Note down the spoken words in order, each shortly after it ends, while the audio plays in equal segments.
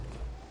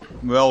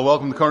Well,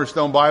 welcome to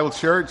Cornerstone Bible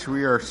Church.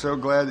 We are so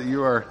glad that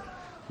you are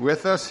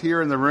with us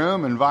here in the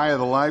room and via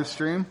the live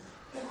stream.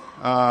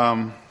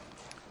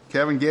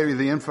 Kevin gave you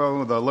the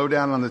info, the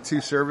lowdown on the two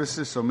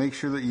services, so make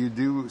sure that you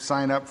do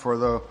sign up for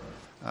the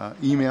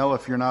email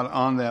if you're not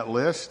on that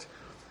list.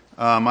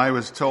 I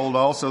was told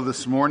also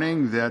this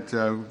morning that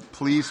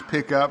please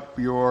pick up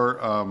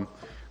your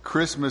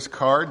Christmas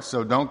cards.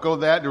 So don't go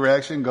that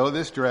direction, go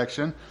this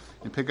direction,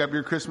 and pick up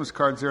your Christmas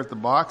cards there at the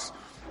box.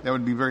 That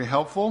would be very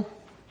helpful.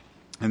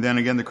 And then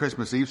again, the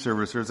Christmas Eve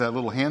service, there's that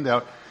little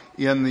handout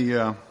in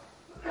the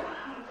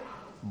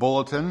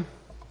bulletin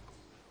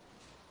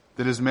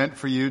that is meant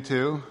for you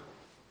to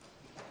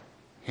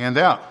hand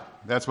out.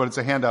 That's what it's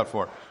a handout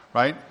for,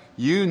 right?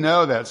 You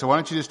know that. So why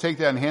don't you just take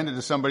that and hand it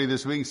to somebody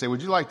this week and say,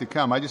 would you like to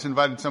come? I just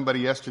invited somebody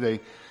yesterday,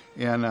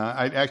 and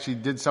I actually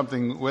did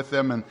something with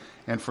them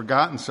and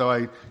forgot, and so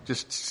I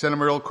just sent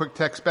them a real quick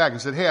text back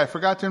and said, hey, I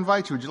forgot to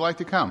invite you. Would you like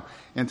to come?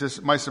 And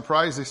to my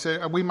surprise, they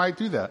said, we might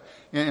do that.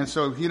 And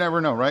so you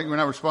never know, right? We're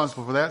not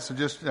responsible for that, so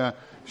just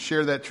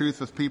share that truth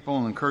with people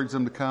and encourage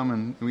them to come,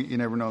 and you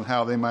never know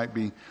how they might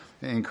be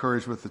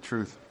encouraged with the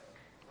truth.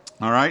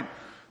 All right?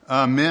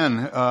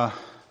 Men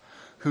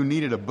who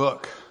needed a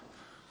book.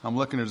 I'm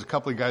looking, there's a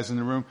couple of guys in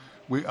the room.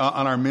 We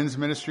on our men's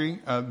ministry,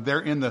 they're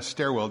in the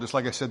stairwell, just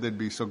like I said they'd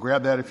be. So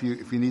grab that if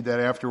you need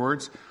that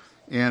afterwards.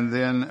 And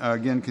then,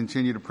 again,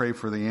 continue to pray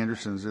for the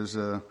Andersons as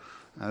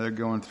they're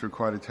going through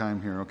quite a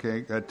time here,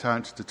 okay? I had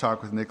time to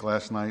talk with Nick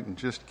last night, and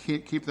just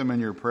keep them in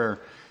your prayer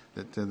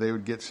that they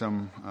would get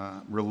some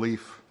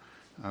relief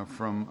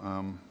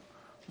from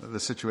the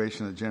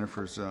situation that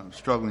Jennifer's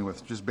struggling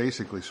with, just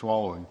basically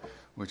swallowing,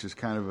 which is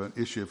kind of an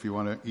issue if you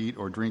want to eat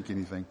or drink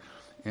anything.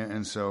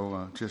 And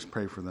so just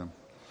pray for them.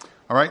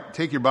 All right,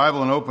 take your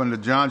Bible and open to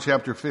John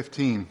chapter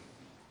 15.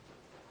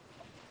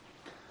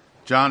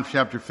 John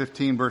chapter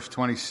 15, verse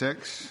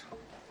 26.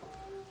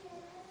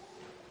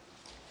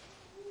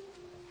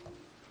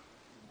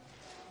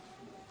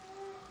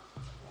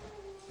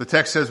 The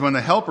text says, when the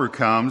Helper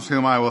comes,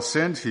 whom I will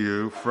send to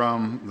you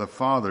from the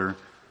Father,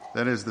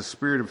 that is the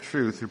Spirit of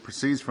truth who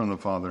proceeds from the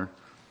Father,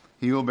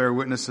 he will bear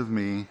witness of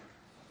me,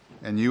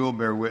 and you will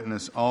bear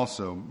witness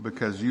also,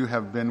 because you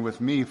have been with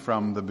me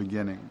from the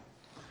beginning.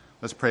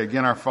 Let's pray.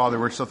 Again, our Father,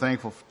 we're so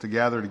thankful to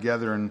gather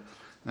together and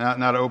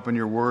not open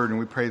your word, and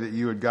we pray that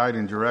you would guide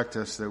and direct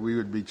us, that we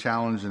would be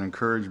challenged and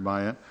encouraged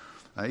by it.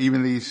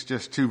 Even these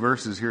just two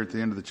verses here at the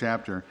end of the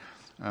chapter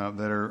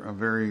that are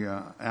very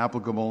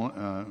applicable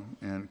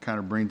and kind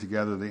of bring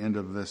together the end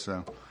of this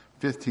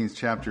 15th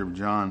chapter of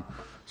John.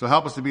 So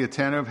help us to be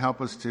attentive.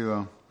 Help us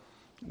to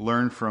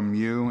learn from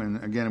you.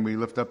 And again, we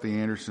lift up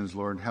the Andersons,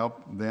 Lord.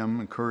 Help them,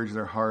 encourage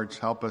their hearts.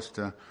 Help us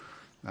to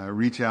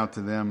reach out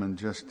to them and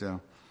just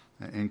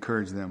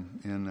encourage them.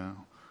 And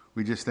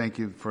we just thank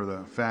you for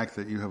the fact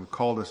that you have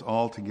called us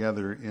all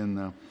together in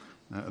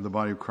the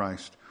body of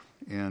Christ.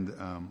 And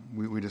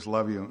we just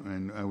love you,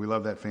 and we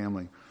love that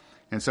family.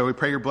 And so we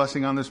pray your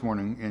blessing on this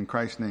morning. In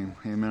Christ's name,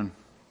 amen.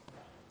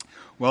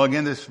 Well,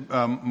 again, this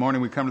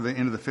morning we come to the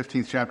end of the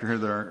 15th chapter here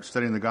that are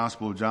studying the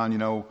Gospel of John. You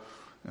know,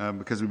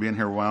 because we've been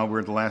here a while, we're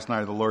at the last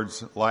night of the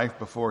Lord's life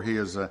before he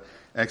is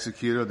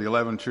executed. The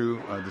 11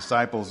 true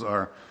disciples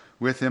are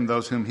with him,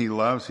 those whom he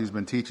loves. He's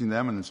been teaching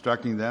them and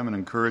instructing them and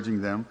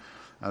encouraging them.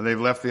 They've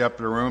left the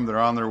upper room. They're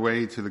on their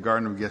way to the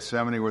Garden of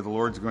Gethsemane where the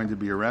Lord's going to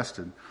be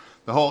arrested.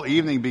 The whole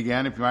evening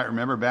began, if you might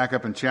remember, back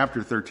up in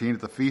chapter 13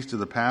 at the Feast of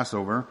the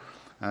Passover.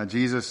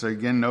 Jesus,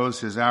 again, knows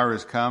his hour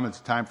has come. It's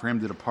time for him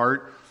to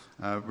depart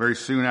very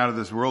soon out of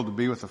this world to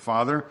be with the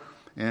Father.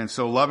 And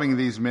so loving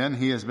these men,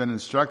 he has been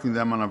instructing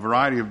them on a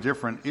variety of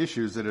different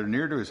issues that are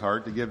near to his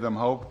heart to give them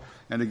hope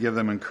and to give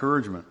them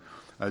encouragement.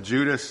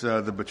 Judas,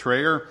 the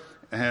betrayer,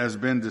 has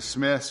been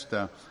dismissed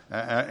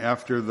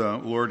after the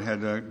Lord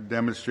had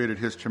demonstrated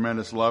his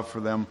tremendous love for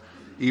them,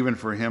 even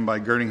for him, by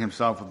girding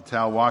himself with a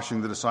towel,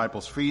 washing the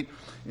disciples' feet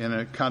in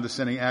a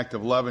condescending act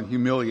of love and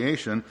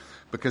humiliation,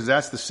 because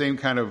that's the same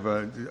kind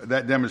of,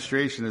 that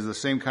demonstration is the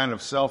same kind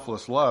of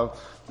selfless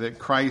love that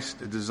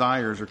Christ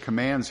desires or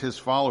commands his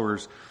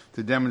followers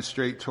to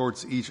demonstrate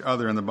towards each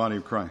other in the body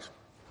of Christ.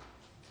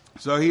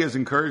 So he has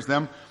encouraged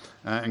them,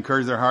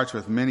 encouraged their hearts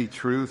with many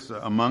truths,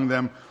 among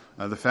them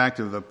the fact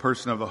of the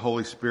person of the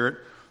Holy Spirit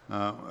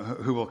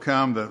who will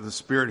come, the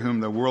Spirit whom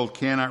the world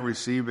cannot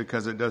receive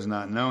because it does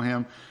not know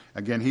him.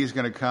 Again, he's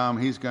going to come.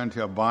 He's going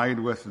to abide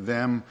with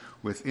them,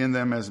 within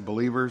them as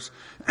believers.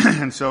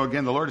 And so,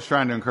 again, the Lord is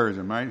trying to encourage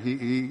them, right?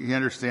 He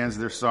understands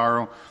their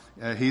sorrow.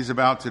 He's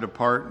about to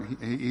depart.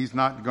 He's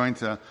not going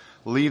to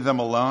leave them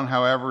alone,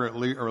 however,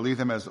 or leave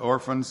them as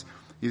orphans.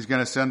 He's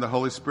going to send the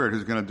Holy Spirit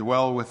who's going to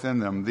dwell within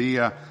them,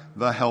 the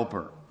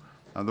Helper.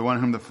 The one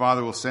whom the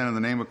Father will send in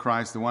the name of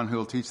Christ, the one who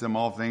will teach them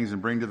all things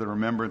and bring to the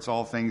remembrance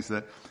all things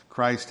that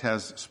Christ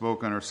has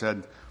spoken or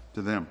said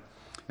to them.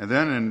 And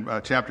then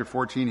in chapter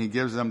 14, he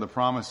gives them the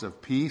promise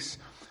of peace,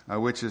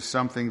 which is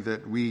something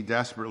that we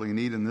desperately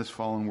need in this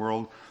fallen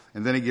world.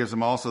 And then he gives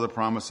them also the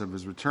promise of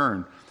his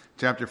return.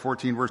 Chapter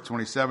 14, verse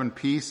 27,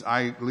 peace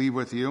I leave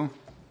with you.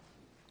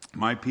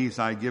 My peace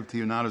I give to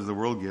you, not as the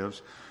world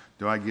gives.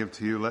 do I give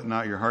to you. Let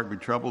not your heart be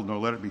troubled, nor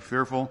let it be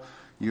fearful.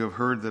 You have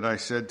heard that I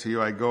said to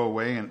you, I go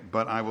away,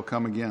 but I will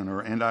come again,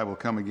 and I will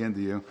come again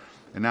to you.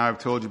 And now I've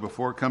told you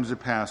before it comes to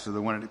pass, so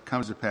that when it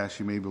comes to pass,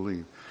 you may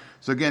believe.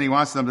 So again, he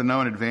wants them to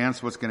know in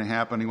advance what's going to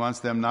happen. He wants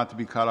them not to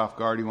be caught off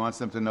guard. He wants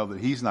them to know that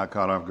he's not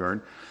caught off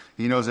guard.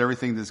 He knows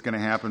everything that's going to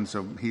happen,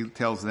 so he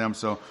tells them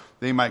so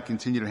they might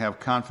continue to have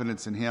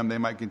confidence in him. They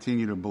might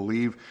continue to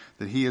believe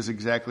that he is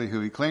exactly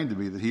who he claimed to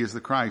be, that he is the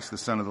Christ, the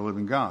Son of the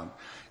living God.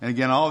 And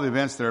again, all the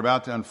events that are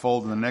about to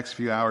unfold in the next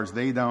few hours,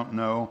 they don't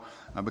know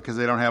because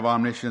they don't have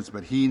omniscience,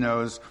 but he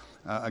knows.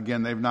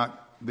 Again,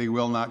 they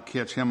will not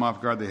catch him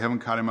off guard. They haven't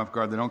caught him off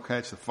guard. They don't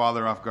catch the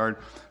Father off guard.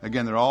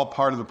 Again, they're all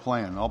part of the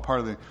plan, all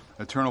part of the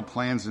eternal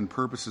plans and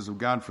purposes of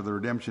God for the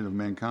redemption of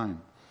mankind.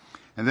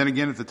 And then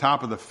again, at the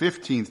top of the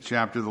 15th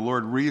chapter, the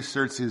Lord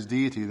reasserts his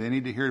deity. They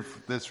need to hear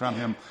this from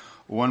him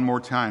one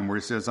more time, where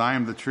he says, I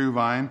am the true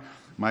vine,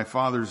 my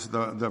Father's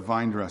the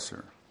vine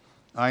dresser.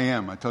 I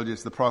am. I told you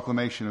it's the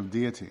proclamation of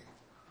deity.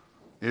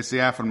 It's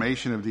the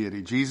affirmation of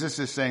deity. Jesus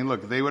is saying,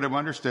 look, they would have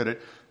understood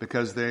it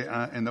because they,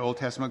 in the Old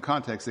Testament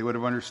context, they would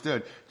have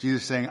understood.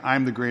 Jesus is saying,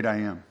 I'm the great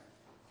I am.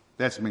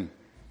 That's me.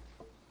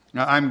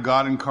 Now, I'm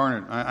God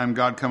incarnate. I'm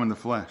God come in the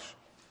flesh.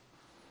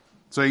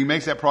 So he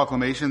makes that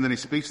proclamation, then he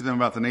speaks to them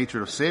about the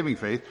nature of saving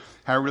faith,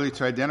 how really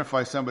to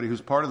identify somebody who's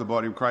part of the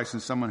body of Christ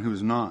and someone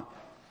who's not.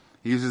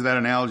 He uses that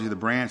analogy, the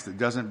branch that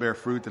doesn't bear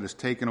fruit, that is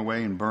taken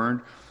away and burned,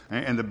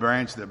 and the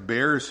branch that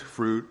bears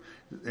fruit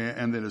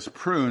and that is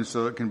pruned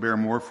so it can bear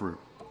more fruit.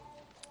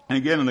 And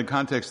again, in the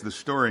context of the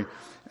story,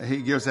 he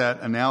gives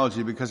that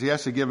analogy because he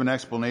has to give an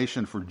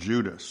explanation for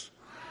Judas,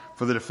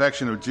 for the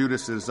defection of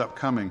Judas that is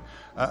upcoming.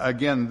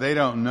 Again, they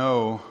don't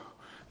know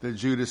that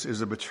Judas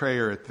is a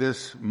betrayer at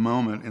this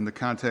moment in the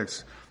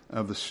context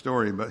of the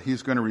story, but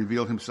he's going to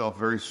reveal himself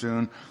very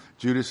soon.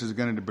 Judas is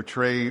going to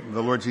betray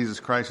the Lord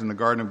Jesus Christ in the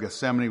Garden of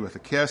Gethsemane with a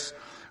kiss.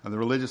 The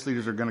religious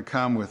leaders are going to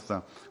come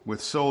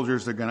with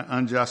soldiers. They're going to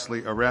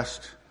unjustly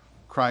arrest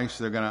Christ.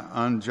 They're going to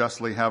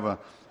unjustly have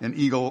an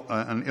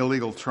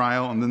illegal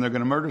trial, and then they're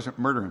going to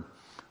murder him.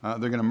 They're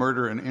going to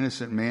murder an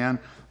innocent man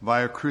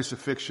via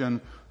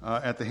crucifixion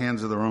at the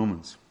hands of the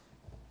Romans.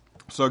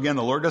 So again,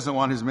 the Lord doesn't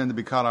want his men to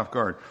be caught off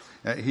guard.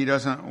 He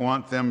doesn't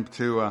want them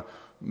to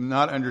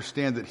not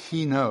understand that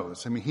he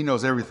knows. I mean, he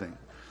knows everything.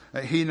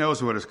 He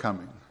knows what is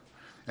coming.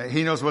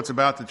 He knows what's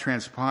about to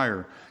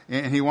transpire.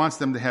 And he wants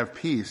them to have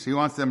peace. He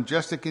wants them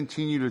just to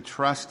continue to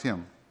trust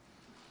him.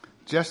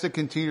 Just to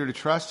continue to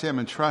trust him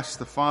and trust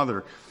the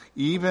Father,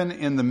 even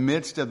in the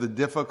midst of the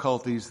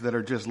difficulties that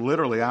are just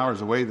literally hours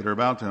away that are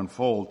about to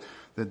unfold,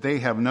 that they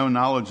have no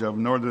knowledge of,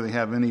 nor do they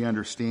have any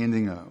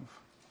understanding of.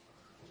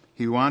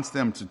 He wants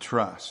them to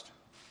trust.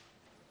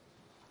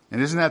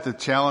 And isn't that the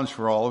challenge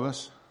for all of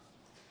us?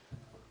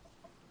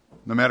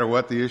 No matter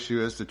what the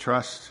issue is, to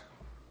trust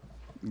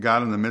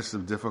God in the midst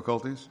of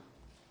difficulties?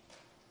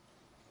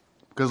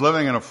 Because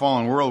living in a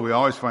fallen world, we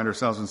always find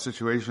ourselves in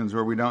situations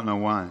where we don't know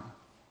why.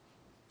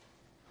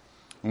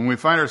 When we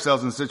find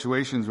ourselves in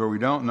situations where we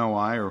don't know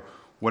why, or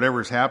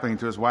whatever is happening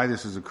to us, why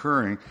this is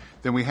occurring,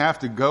 then we have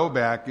to go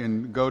back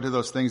and go to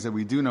those things that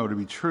we do know to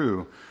be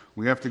true.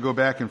 We have to go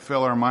back and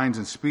fill our minds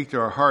and speak to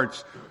our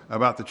hearts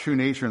about the true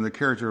nature and the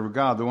character of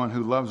God, the one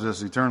who loves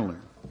us eternally.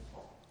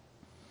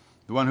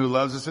 The one who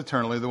loves us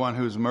eternally, the one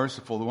who is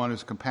merciful, the one who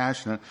is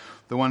compassionate,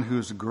 the one who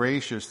is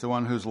gracious, the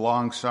one who is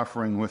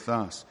long-suffering with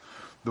us.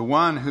 The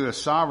one who is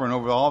sovereign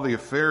over all the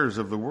affairs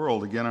of the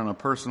world, again on a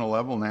personal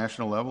level,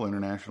 national level,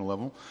 international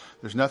level.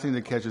 There's nothing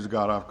that catches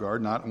God off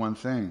guard, not one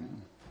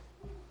thing.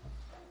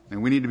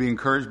 And we need to be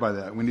encouraged by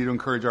that. We need to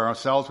encourage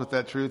ourselves with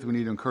that truth. We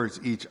need to encourage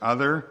each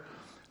other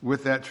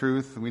with that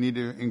truth. We need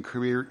to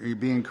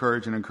be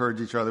encouraged and encourage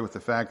each other with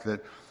the fact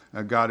that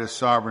God is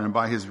sovereign, and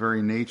by his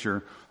very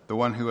nature, the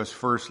one who has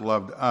first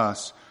loved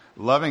us,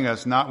 loving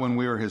us not when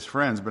we were his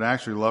friends, but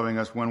actually loving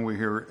us when we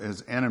were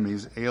his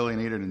enemies,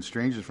 alienated and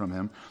strangers from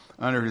him,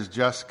 under his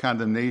just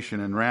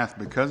condemnation and wrath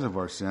because of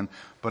our sin.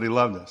 But he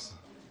loved us,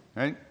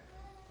 right?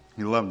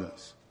 He loved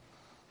us.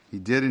 He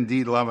did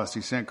indeed love us.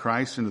 He sent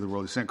Christ into the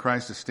world. He sent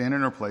Christ to stand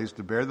in our place,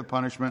 to bear the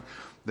punishment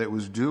that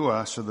was due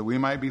us so that we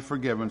might be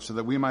forgiven, so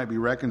that we might be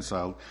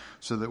reconciled,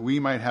 so that we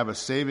might have a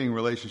saving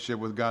relationship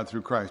with God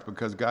through Christ,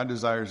 because God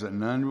desires that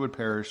none would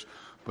perish,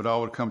 but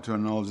all would come to a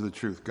knowledge of the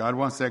truth. God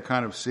wants that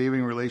kind of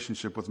saving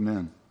relationship with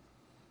men.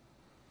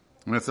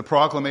 And it's the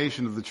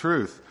proclamation of the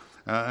truth.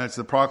 It's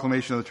the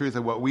proclamation of the truth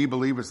of what we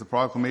believe. It's the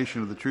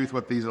proclamation of the truth,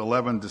 what these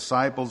 11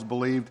 disciples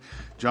believed.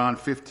 John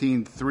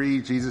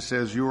 15:3, Jesus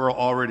says, you are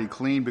already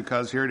clean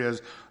because, here it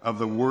is, of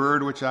the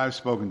word which I've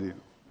spoken to you.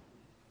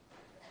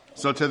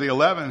 So to the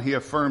 11, he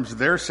affirms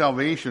their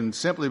salvation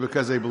simply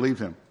because they believed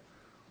him.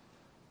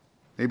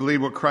 They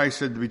believed what Christ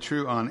said to be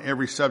true on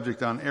every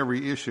subject, on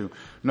every issue.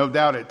 No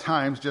doubt at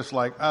times, just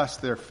like us,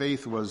 their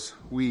faith was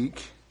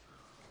weak,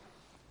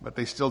 but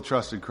they still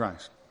trusted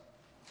Christ.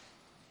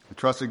 They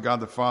trusted God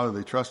the Father.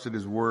 They trusted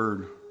his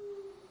word.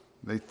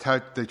 They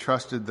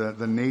trusted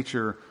the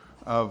nature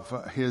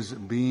of his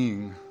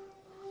being.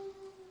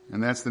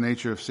 And that's the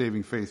nature of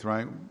saving faith,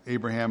 right?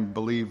 Abraham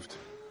believed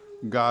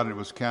God, and it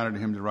was counted to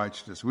him to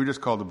righteousness. We're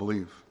just called to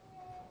believe.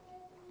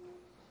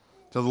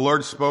 So the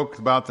Lord spoke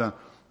about the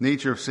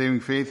nature of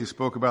saving faith. He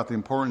spoke about the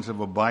importance of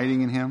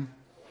abiding in him.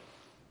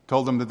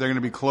 Told them that they're going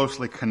to be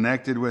closely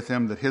connected with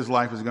him, that his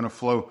life is going to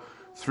flow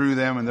through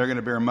them, and they're going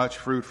to bear much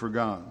fruit for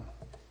God.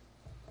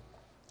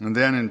 And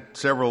then in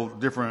several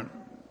different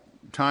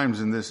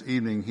times in this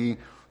evening, he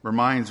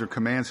reminds or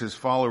commands his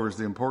followers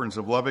the importance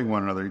of loving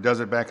one another. He does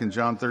it back in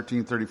John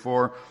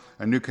 13:34.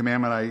 A new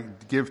commandment I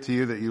give to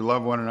you, that you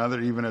love one another,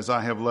 even as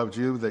I have loved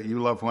you, that you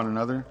love one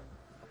another.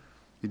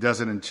 He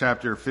does it in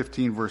chapter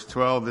 15, verse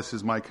 12. This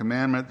is my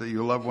commandment, that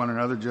you love one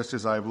another just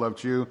as I have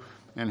loved you.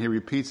 And he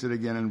repeats it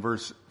again in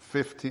verse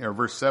 15 or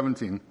verse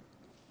 17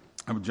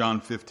 of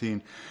John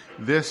 15.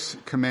 This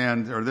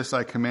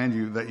I command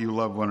you, that you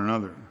love one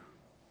another.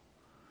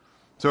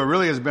 So it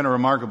really has been a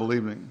remarkable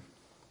evening.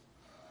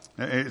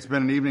 It's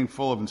been an evening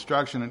full of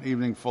instruction, an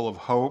evening full of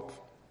hope,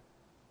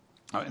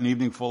 an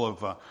evening full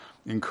of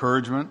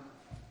encouragement,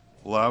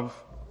 love.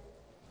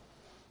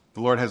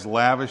 The Lord has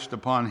lavished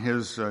upon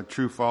his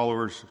true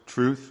followers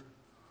truth.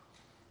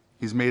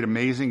 He's made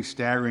amazing,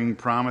 staggering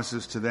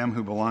promises to them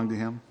who belong to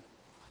him,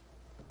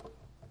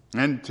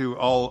 and to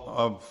all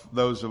of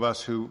those of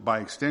us who, by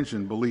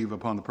extension, believe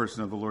upon the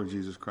person of the Lord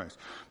Jesus Christ.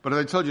 But as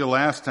I told you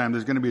last time,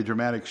 there's going to be a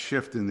dramatic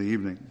shift in the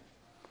evening.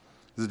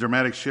 There's a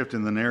dramatic shift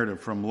in the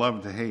narrative from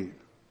love to hate.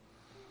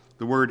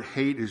 The word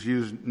hate is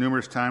used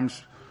numerous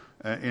times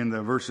in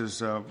the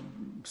verses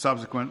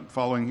subsequent,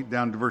 following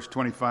down to verse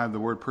 25. The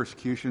word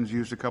persecution is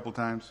used a couple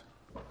times,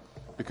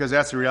 because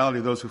that's the reality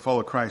of those who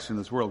follow Christ in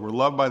this world. We're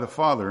loved by the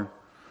Father,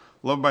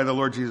 loved by the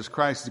Lord Jesus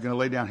Christ. He's going to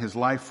lay down his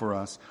life for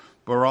us,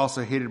 but we're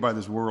also hated by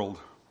this world.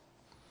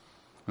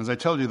 As I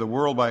told you, the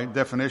world by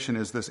definition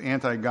is this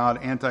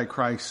anti-God,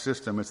 anti-Christ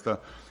system. It's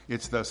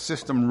the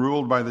system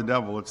ruled by the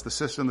devil. It's the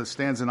system that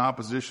stands in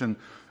opposition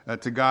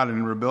to God and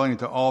in rebellion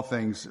to all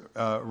things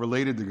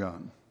related to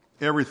God.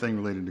 Everything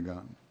related to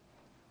God.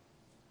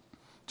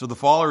 So the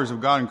followers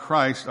of God in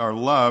Christ are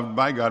loved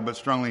by God, but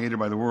strongly hated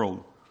by the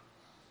world.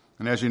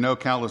 And as you know,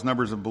 countless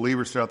numbers of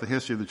believers throughout the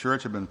history of the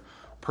church have been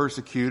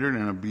persecuted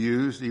and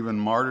abused, even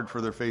martyred for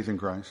their faith in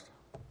Christ.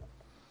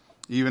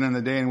 Even in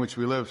the day in which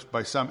we live,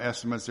 by some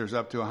estimates, there's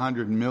up to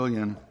 100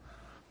 million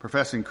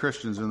professing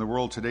Christians in the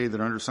world today that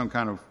are under some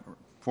kind of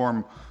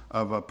form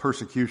of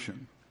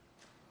persecution.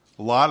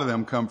 A lot of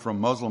them come from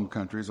Muslim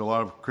countries. A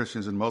lot of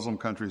Christians in Muslim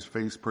countries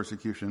face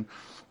persecution.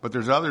 But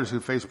there's others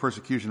who face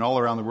persecution all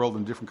around the world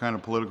in different kind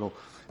of political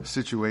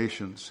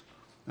situations.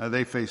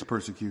 They face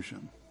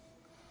persecution.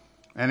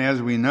 And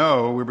as we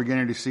know, we're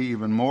beginning to see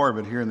even more of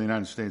it here in the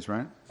United States,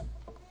 right?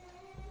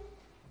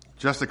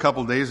 Just a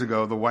couple days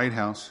ago, the White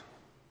House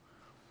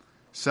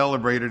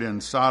celebrated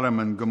in Sodom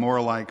and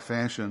Gomorrah-like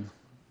fashion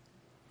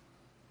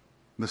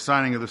the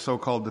signing of the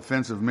so-called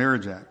Defense of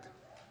Marriage Act,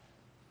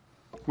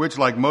 which,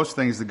 like most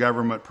things the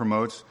government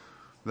promotes,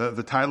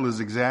 the title is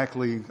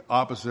exactly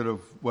opposite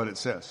of what it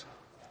says.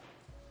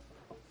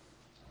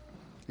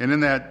 And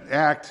in that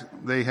act,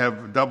 they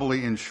have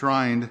doubly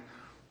enshrined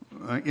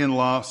in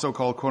law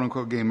so-called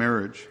quote-unquote gay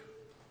marriage,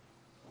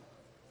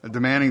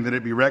 demanding that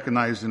it be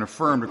recognized and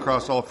affirmed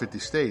across all 50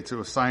 states. It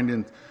was signed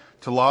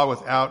into law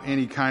without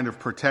any kind of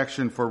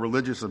protection for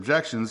religious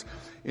objections.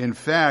 In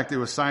fact, it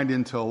was signed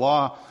into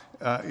law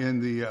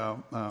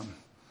in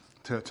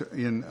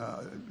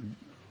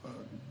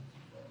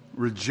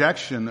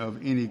rejection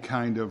of any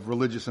kind of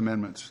religious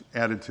amendments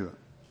added to it.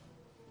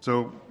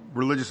 So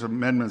religious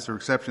amendments or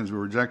exceptions were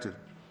rejected.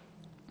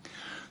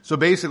 So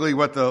basically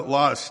what the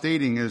law is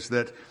stating is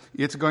that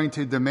it's going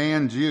to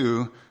demand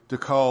you to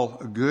call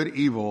good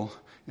evil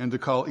and to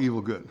call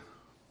evil good.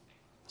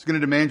 It's going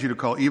to demand you to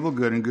call evil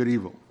good and good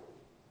evil.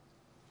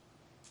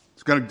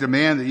 It's going to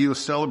demand that you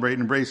celebrate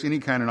and embrace any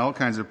kind and all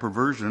kinds of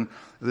perversion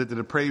that the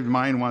depraved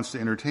mind wants to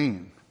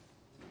entertain.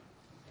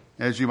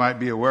 As you might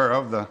be aware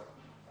of, the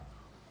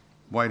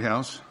White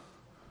House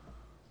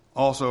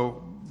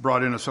also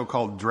brought in a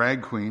so-called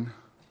drag queen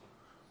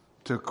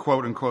to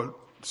quote unquote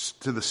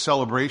to the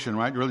celebration,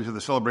 right? Really to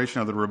the celebration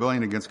of the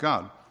rebellion against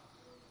God.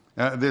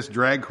 This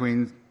drag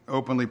queen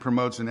openly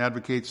promotes and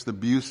advocates the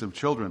abuse of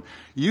children.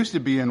 It used to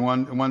be in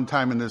one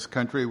time in this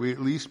country, we at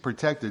least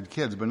protected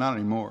kids, but not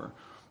anymore.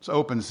 It's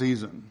open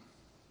season.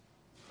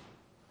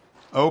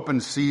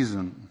 Open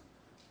season.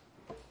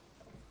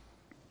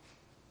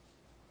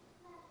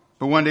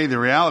 But one day the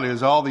reality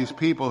is all these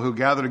people who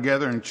gathered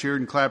together and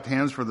cheered and clapped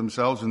hands for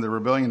themselves in their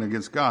rebellion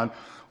against God,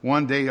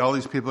 one day all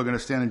these people are going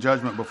to stand in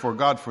judgment before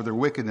God for their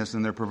wickedness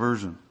and their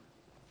perversion.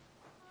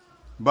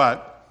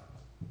 But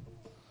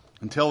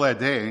until that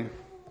day,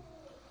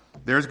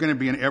 there's going to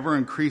be an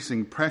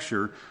ever-increasing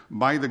pressure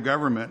by the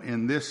government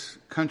in this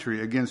country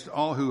against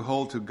all who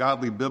hold to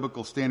godly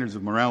biblical standards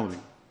of morality.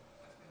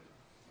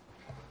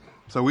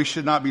 So we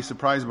should not be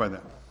surprised by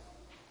that.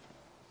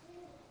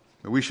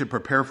 But we should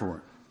prepare for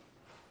it.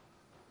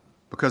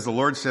 Because the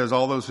Lord says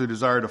all those who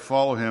desire to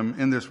follow him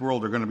in this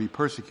world are going to be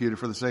persecuted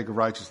for the sake of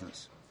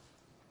righteousness.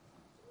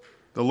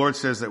 The Lord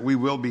says that we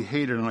will be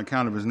hated on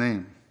account of his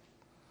name.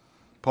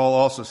 Paul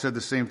also said the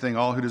same thing.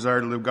 All who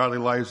desire to live godly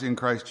lives in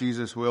Christ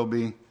Jesus will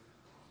be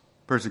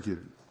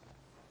persecuted.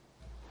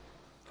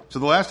 So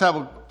the last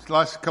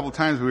couple of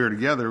times we were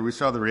together, we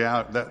saw that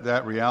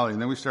reality,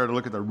 and then we started to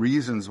look at the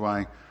reasons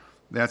why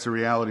that's a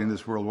reality in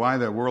this world, why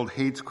the world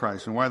hates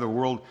Christ, and why the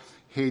world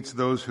hates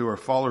those who are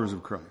followers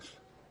of Christ.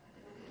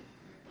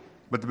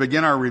 But to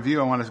begin our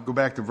review, I want to go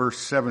back to verse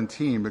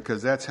 17,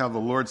 because that's how the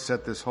Lord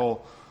set this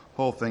whole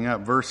thing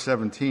up. Verse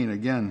 17,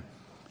 again,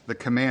 the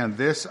command,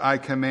 "This I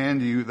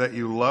command you, that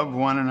you love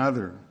one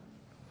another."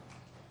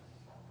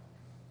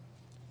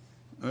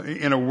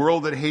 In a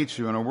world that hates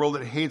you, in a world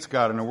that hates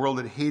God, in a world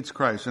that hates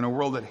Christ, in a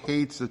world that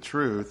hates the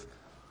truth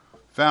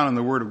found in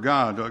the Word of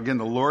God, again,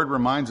 the Lord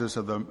reminds us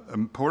of the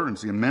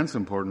immense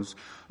importance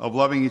of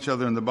loving each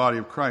other in the body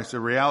of Christ,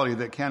 a reality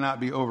that cannot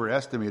be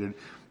overestimated.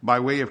 By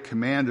way of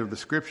command of the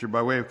Scripture,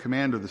 by way of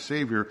command of the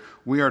Savior,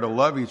 we are to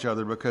love each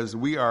other because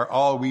we are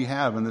all we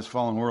have in this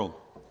fallen world.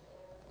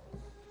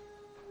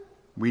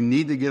 We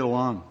need to get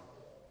along.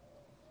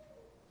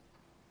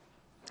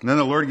 And then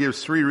the Lord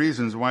gives 3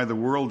 reasons why the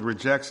world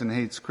rejects and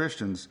hates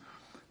Christians.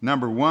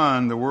 Number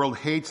 1, the world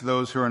hates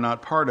those who are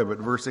not part of it.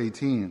 Verse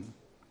 18.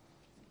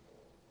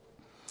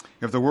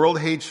 "If the world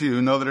hates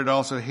you, know that it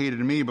also hated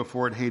me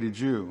before it hated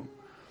you.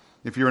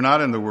 If you are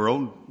not in the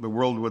world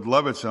would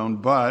love its own,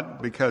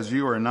 but because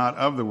you are not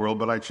of the world,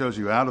 but I chose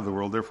you out of the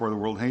world, therefore the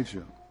world hates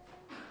you."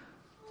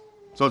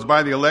 So it's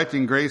by the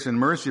electing grace and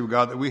mercy of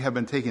God that we have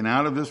been taken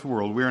out of this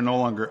world. We are no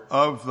longer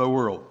of the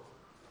world.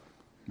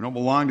 We don't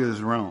belong to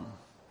this realm.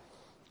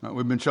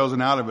 We've been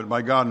chosen out of it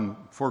by God and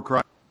for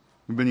Christ.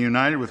 We've been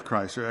united with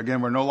Christ. Again,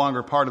 we're no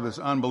longer part of this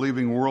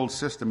unbelieving world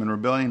system in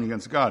rebellion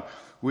against God.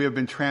 We have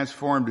been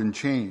transformed and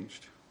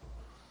changed.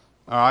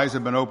 Our eyes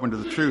have been opened to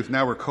the truth.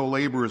 Now we're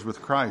co-laborers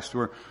with Christ.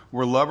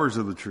 We're lovers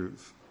of the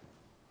truth.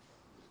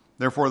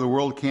 Therefore, the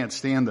world can't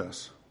stand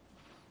us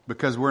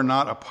because we're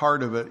not a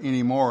part of it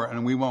anymore,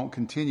 and we won't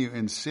continue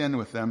in sin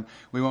with them.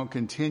 We won't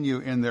continue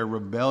in their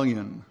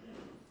rebellion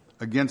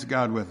against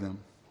God with them.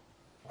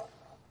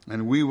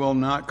 And we will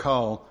not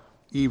call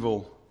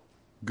evil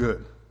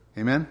good.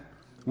 Amen?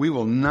 We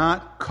will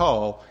not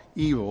call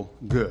evil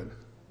good.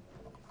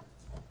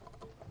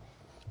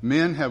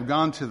 Men have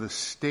gone to the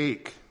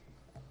stake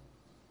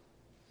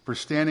for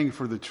standing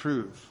for the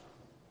truth.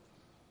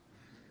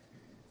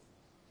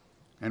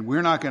 And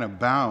we're not going to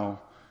bow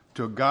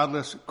to a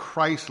godless,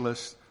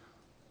 Christless,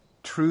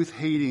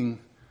 truth-hating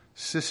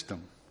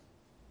system.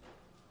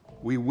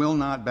 We will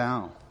not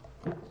bow.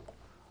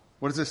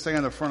 What does it say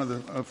on the front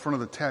of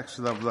the text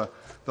of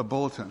the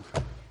bulletin?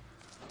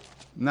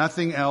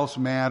 Nothing else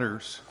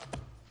matters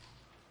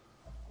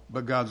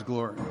but God's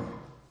glory.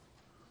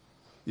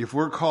 If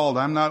we're called,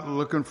 I'm not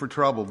looking for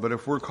trouble, but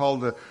if we're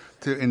called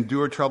to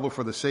endure trouble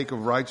for the sake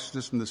of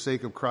righteousness and the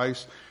sake of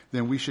Christ,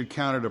 then we should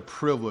count it a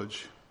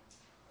privilege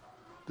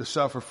to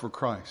suffer for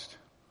Christ.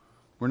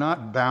 We're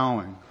not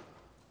bowing.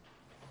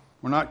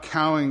 We're not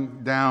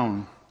cowing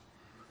down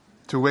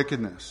to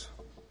wickedness.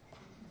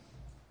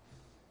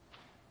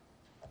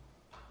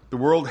 The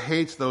world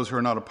hates those who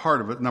are not a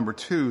part of it. Number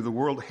 2, the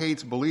world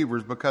hates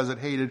believers because it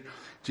hated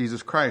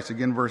Jesus Christ.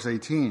 Again, verse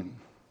 18.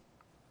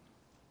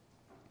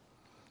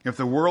 "If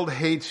the world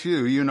hates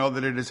you, you know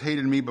that it has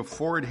hated me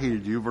before it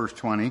hated you." Verse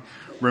 20.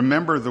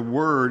 "Remember the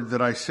word that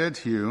I said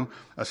to you,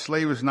 a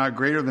slave is not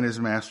greater than his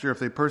master. If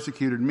they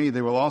persecuted me,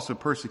 they will also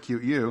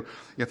persecute you.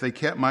 If they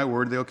kept my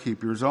word, they'll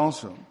keep yours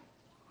also."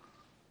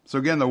 So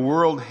again, the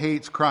world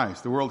hates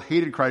Christ. The world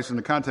hated Christ in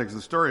the context of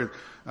the story,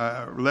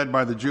 led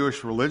by the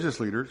Jewish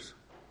religious leaders.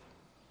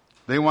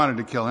 They wanted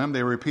to kill him.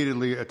 They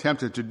repeatedly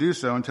attempted to do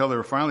so until they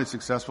were finally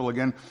successful,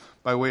 again,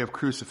 by way of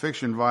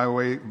crucifixion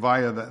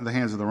via the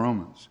hands of the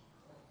Romans.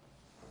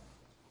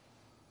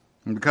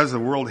 And because the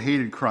world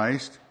hated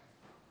Christ,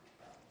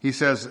 he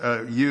says,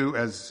 you,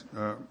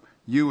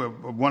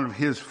 one of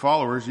his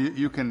followers,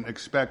 you can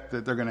expect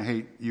that they're going to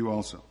hate you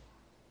also.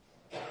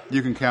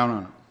 You can count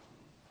on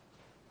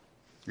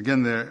it.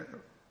 Again, the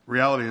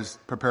reality is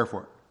prepare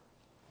for it.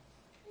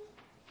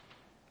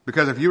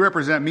 Because if you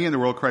represent me in the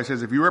world, Christ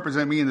says, if you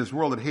represent me in this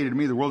world that hated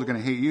me, the world is going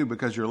to hate you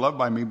because you're loved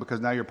by me, because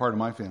now you're part of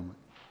my family.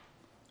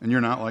 And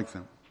you're not like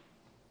them.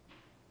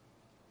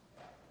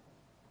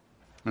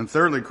 And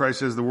thirdly, Christ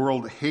says the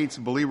world hates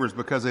believers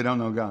because they don't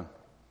know God.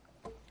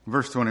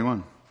 Verse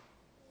 21.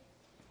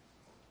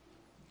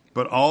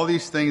 "But all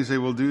these things they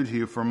will do to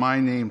you for my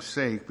name's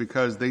sake,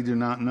 because they do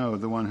not know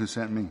the one who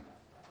sent me."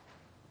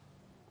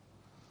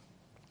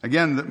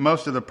 Again,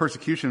 most of the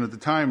persecution at the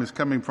time is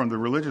coming from the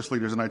religious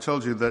leaders, and I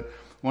told you that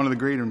one of the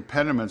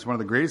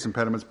greatest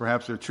impediments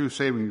perhaps of true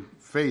saving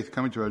faith,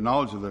 coming to a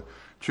knowledge of the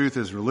truth,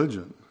 is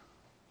religion.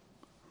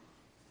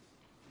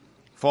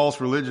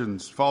 False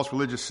religions, false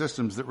religious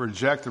systems that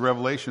reject the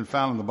revelation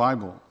found in the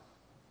Bible.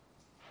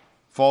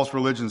 False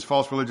religions,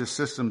 false religious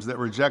systems that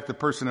reject the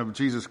person of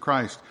Jesus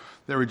Christ,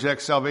 that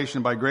reject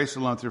salvation by grace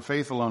alone, through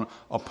faith alone,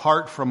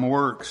 apart from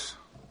works.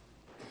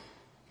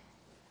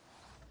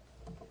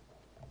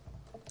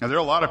 Now, there are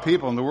a lot of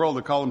people in the world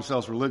that call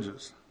themselves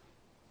religious.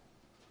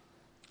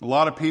 A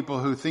lot of people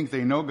who think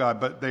they know God,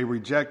 but they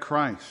reject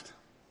Christ.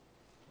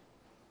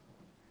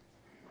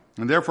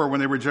 And therefore, when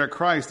they reject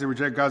Christ, they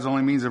reject God's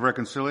only means of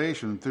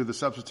reconciliation through the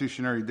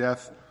substitutionary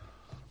death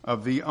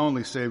of the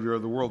only Savior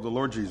of the world, the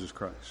Lord Jesus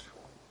Christ.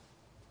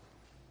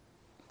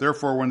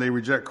 Therefore, when they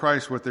reject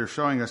Christ, what they're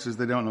showing us is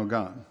they don't know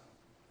God.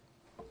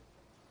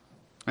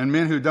 And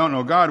men who don't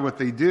know God, what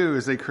they do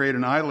is they create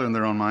an idol in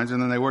their own minds,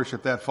 and then they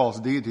worship that false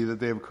deity that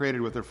they have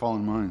created with their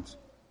fallen minds.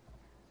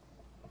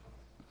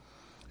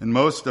 And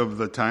most of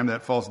the time,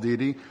 that false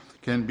deity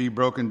can be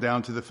broken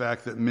down to the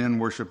fact that men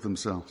worship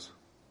themselves.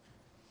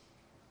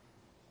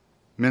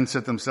 Men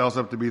set themselves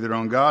up to be their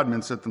own God.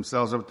 Men set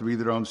themselves up to be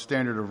their own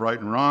standard of right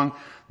and wrong.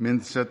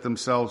 Men set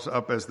themselves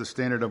up as the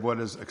standard of what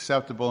is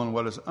acceptable and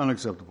what is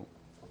unacceptable.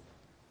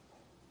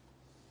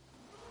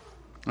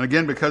 And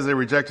again, because they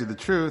rejected the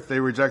truth, they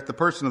reject the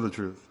person of the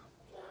truth.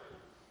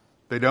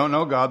 They don't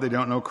know God, they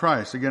don't know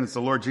Christ. Again, it's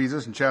the Lord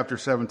Jesus in chapter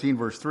 17,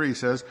 verse 3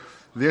 says,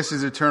 "This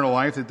is eternal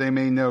life, that they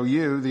may know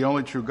you, the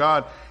only true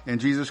God,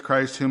 and Jesus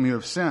Christ whom you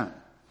have sent."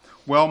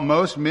 Well,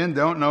 most men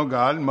don't know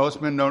God, and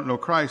most men don't know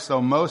Christ,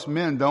 so most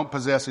men don't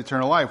possess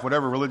eternal life,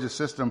 whatever religious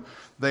system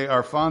they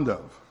are fond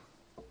of.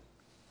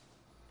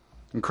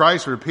 And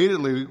Christ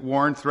repeatedly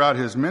warned throughout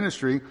his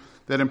ministry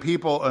that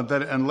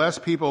unless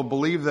people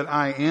believe that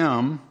I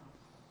am,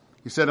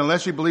 he said,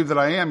 unless you believe that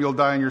I am, you'll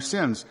die in your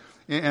sins.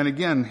 And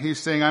again, he's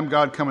saying, I'm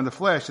God come in the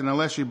flesh, and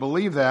unless you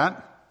believe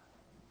that,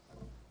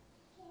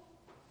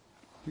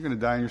 you're going to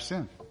die in your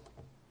sin.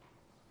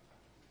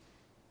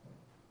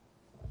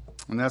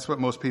 And that's what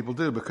most people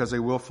do, because they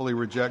willfully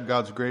reject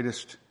God's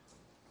greatest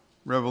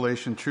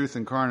revelation, truth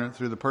incarnate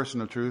through the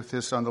person of truth,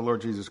 his Son, the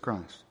Lord Jesus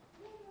Christ.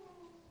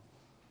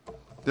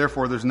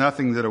 Therefore, there's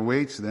nothing that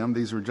awaits them,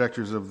 these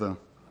rejectors of the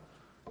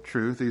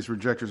truth, these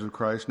rejectors of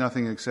Christ,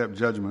 nothing except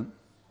judgment,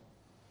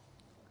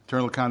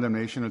 eternal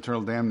condemnation,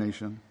 eternal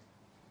damnation,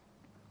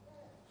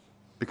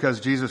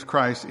 because Jesus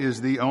Christ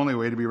is the only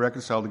way to be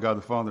reconciled to God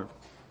the Father.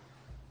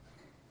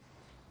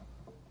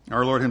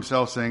 Our Lord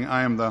himself saying,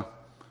 I am the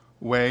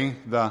way,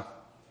 the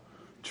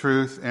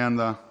truth, and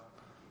the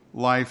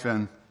life,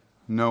 and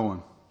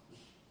no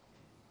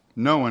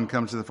one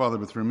comes to the Father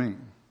but through me.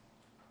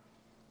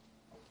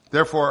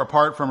 Therefore,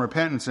 apart from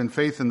repentance and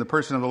faith in the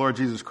person of the Lord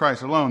Jesus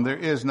Christ alone, there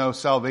is no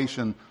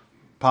salvation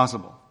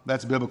possible.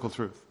 That's biblical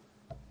truth.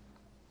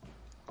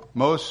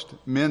 Most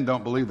men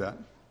don't believe that.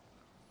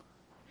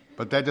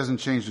 But that doesn't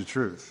change the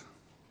truth.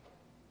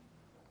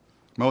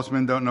 Most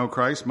men don't know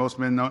Christ. Most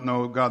men don't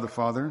know God the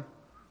Father, in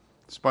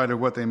spite of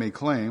what they may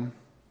claim.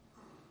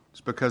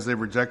 It's because they've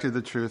rejected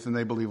the truth and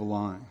they believe a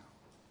lie.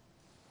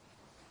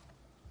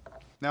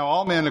 Now,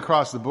 all men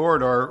across the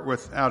board are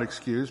without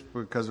excuse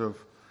because of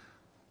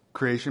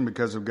creation,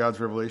 because of God's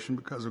revelation,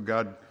 because of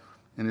God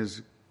and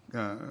his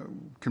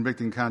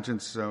convicting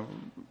conscience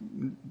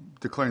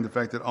declaring the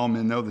fact that all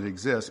men know that he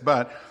exists.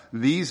 But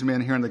these men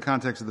here in the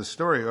context of the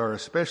story are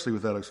especially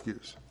without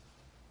excuse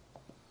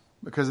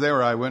because they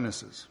were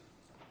eyewitnesses.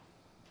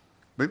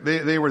 But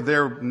they were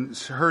there and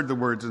heard the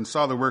words and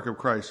saw the work of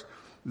Christ.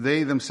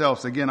 They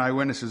themselves, again,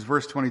 eyewitnesses.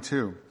 Verse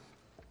 22,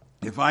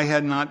 if I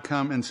had not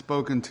come and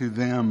spoken to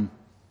them,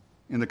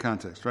 in the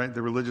context, right?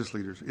 The religious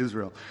leaders,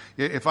 Israel.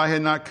 If I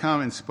had not come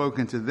and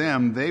spoken to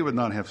them, they would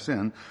not have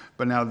sinned.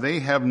 But now they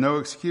have no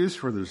excuse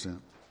for their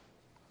sin.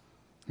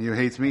 He who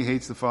hates me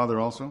hates the Father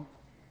also.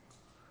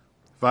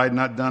 If I had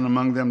not done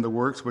among them the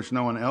works which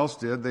no one else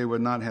did, they would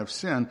not have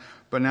sinned.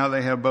 But now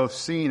they have both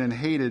seen and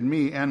hated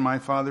me and my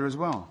Father as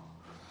well.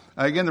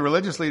 Again, the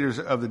religious leaders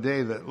of the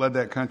day that led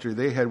that country,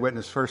 they had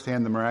witnessed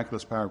firsthand the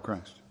miraculous power of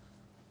Christ.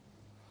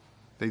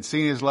 They'd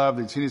seen his love,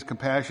 they'd seen his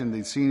compassion,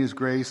 they'd seen his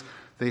grace.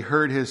 They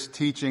heard his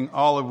teaching,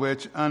 all of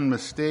which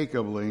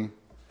unmistakably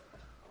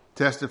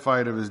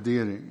testified of his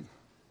deity.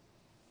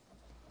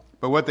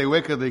 But what they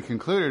wickedly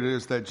concluded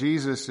is that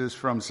Jesus is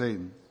from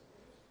Satan.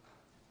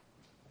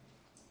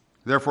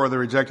 Therefore, they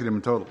rejected him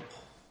in total.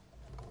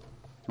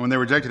 When they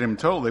rejected him in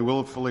total, they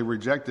willfully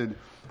rejected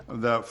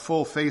the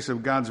full face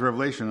of God's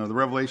revelation, or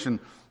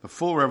the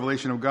full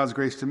revelation of God's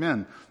grace to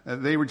men.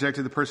 They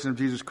rejected the person of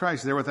Jesus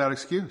Christ. They're without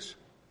excuse.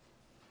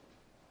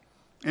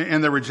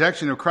 And the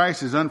rejection of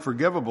Christ is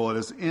unforgivable, it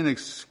is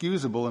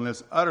inexcusable, and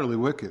it's utterly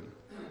wicked.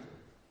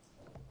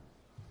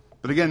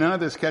 But again, none of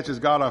this catches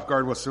God off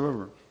guard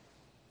whatsoever.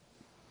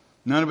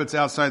 None of it's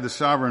outside the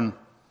sovereign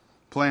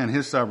plan,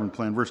 his sovereign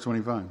plan, verse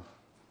 25.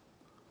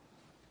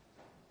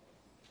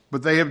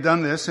 But they have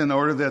done this in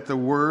order that the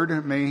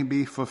word may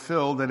be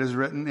fulfilled that is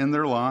written in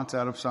their law. It's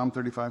out of Psalm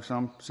 35,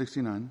 Psalm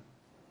 69.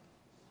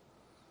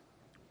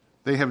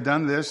 They have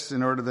done this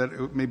in order that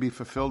it may be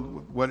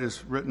fulfilled what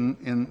is written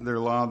in their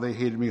law. They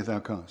hated me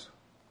without cause.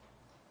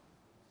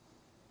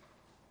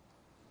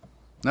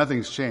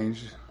 Nothing's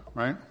changed,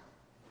 right?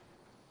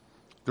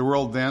 The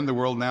world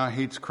now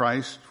hates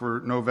Christ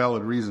for no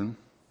valid reason.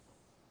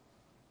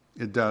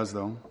 It does,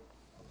 though.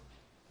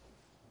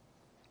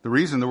 The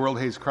reason the world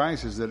hates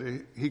Christ is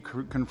that he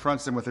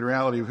confronts them with the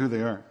reality of who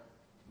they are.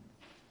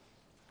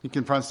 He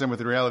confronts them with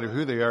the reality of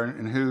who they are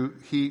and who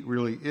he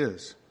really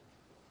is.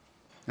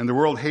 And the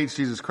world hates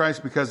Jesus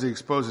Christ because he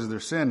exposes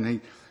their sin.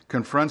 He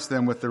confronts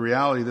them with the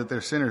reality that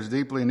they're sinners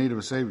deeply in need of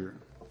a Savior.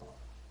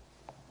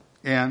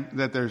 and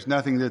that there's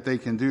nothing that they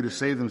can do to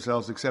save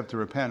themselves except to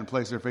repent and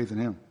place their faith in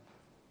him.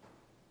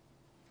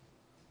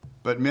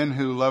 But men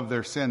who love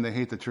their sin, they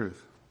hate the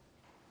truth.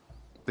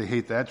 They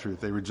hate that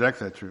truth. They reject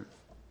that truth.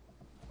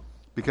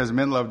 Because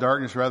men love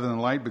darkness rather than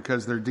light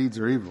because their deeds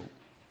are evil.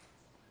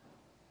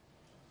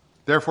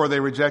 Therefore, they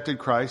rejected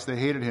Christ. They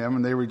hated him,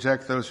 and they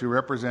reject those who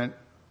represent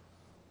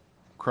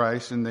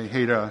Christ, and they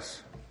hate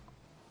us.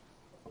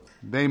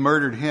 They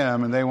murdered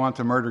him, and they want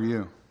to murder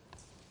you.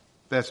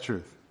 That's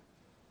truth.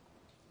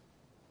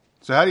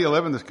 So how do you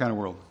live in this kind of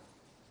world?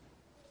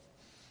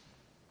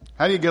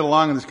 How do you get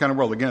along in this kind of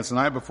world? Again, it's the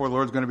night before the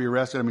Lord's going to be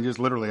arrested. I mean, just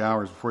literally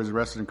hours before he's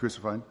arrested and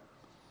crucified.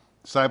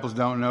 Disciples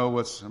don't know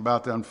what's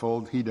about to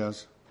unfold. He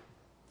does.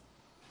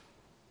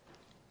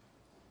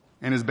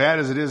 And as bad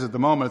as it is at the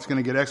moment, it's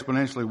going to get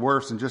exponentially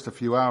worse in just a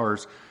few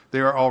hours. They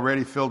are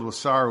already filled with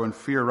sorrow and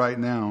fear right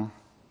now.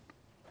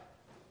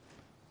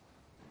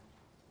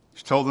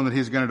 He's told them that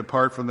he's going to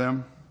depart from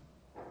them.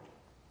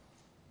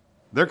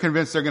 They're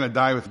convinced they're going to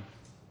die with him.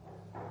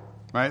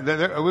 Right?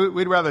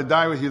 We'd rather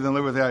die with you than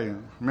live without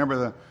you.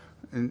 Remember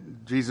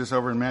Jesus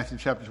over in Matthew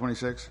chapter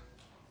 26? He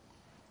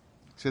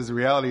says, the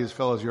reality is,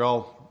 fellows, you're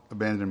all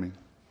abandoning me.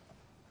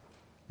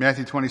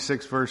 Matthew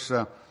 26, verse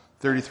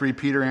 33,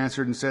 Peter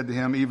answered and said to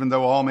him, even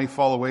though all may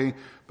fall away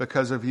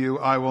because of you,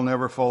 I will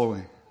never fall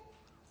away.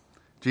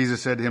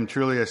 Jesus said to him,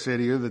 truly I say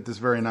to you that this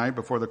very night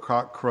before the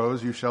cock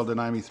crows, you shall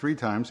deny me 3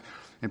 times.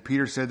 And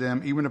Peter said to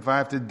him, even if I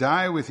have to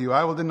die with you,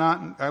 I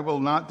will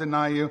not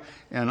deny you.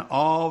 And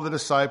all the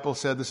disciples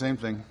said the same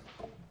thing.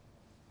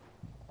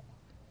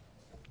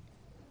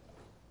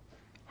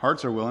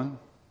 Hearts are willing.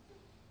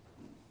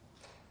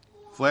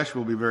 Flesh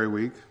will be very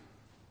weak.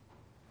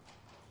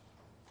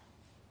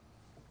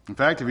 In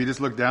fact, if you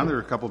just look down there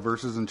a couple of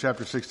verses in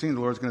chapter 16,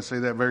 the Lord's going to say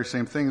that very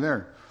same thing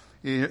there.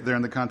 There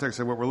in the context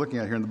of what we're looking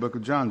at here in the book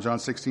of John. John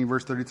 16,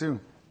 verse 32.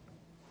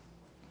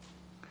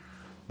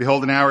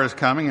 Behold, an hour is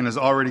coming and has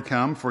already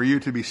come for you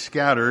to be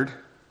scattered,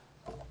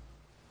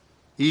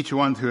 each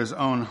one to his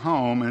own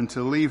home, and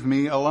to leave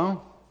me alone.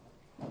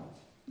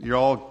 You're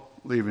all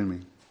leaving me.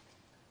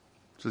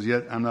 It says,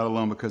 yet I'm not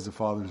alone because the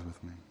Father is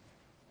with me.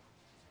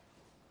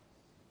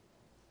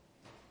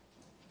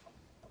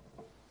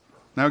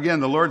 Now again,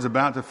 the Lord's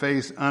about to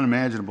face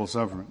unimaginable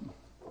suffering.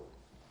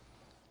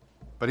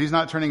 But he's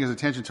not turning his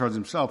attention towards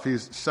himself.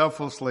 He's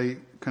selflessly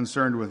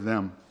concerned with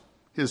them,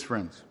 his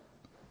friends.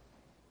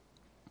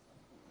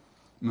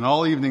 And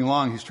all evening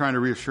long, he's trying to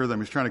reassure them.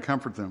 He's trying to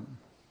comfort them.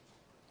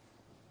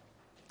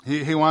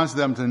 He wants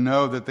them to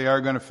know that they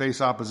are going to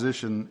face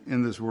opposition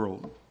in this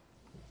world.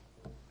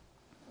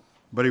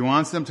 But he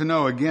wants them to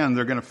know, again,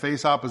 they're going to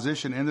face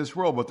opposition in this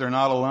world, but they're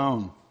not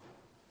alone.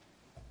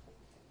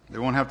 They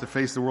won't have to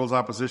face the world's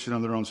opposition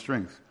on their own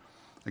strength.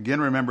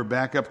 Again, remember,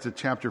 back up to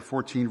chapter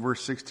 14,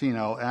 verse 16.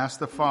 I'll ask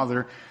the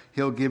Father,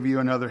 he'll give you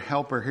another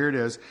helper. Here it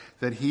is,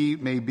 that he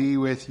may be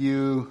with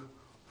you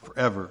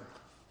forever.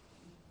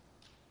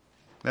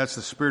 That's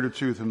the Spirit of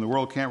truth, whom the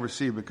world can't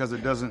receive because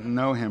it doesn't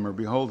know him or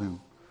behold him.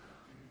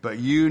 But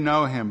you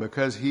know him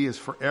because he is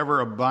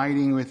forever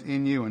abiding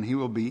within you, and he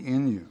will be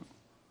in you.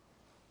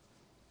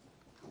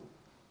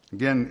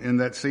 Again, in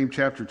that same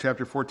chapter,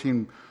 chapter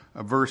 14,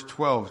 verse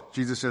 12,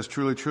 Jesus says,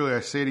 truly, truly,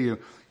 I say to you,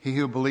 he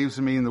who believes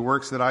in me and the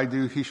works that I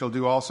do, he shall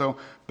do also,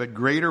 but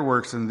greater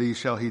works than these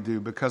shall he do,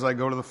 because I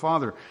go to the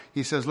Father.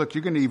 He says, look,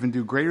 you're going to even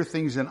do greater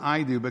things than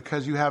I do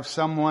because you have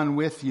someone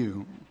with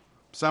you,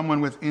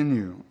 someone within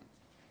you.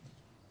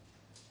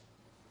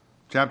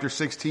 Chapter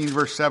 16,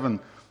 verse 7,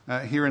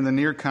 here in the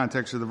near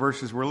context of the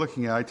verses we're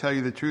looking at, I tell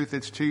you the truth,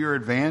 it's to your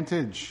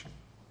advantage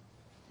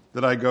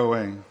that I go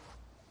away.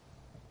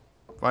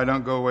 If I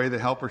don't go away, the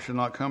helper shall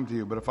not come to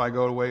you, but if I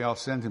go away, I'll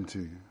send him to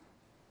you.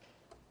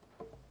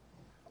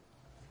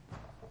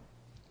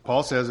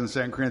 Paul says in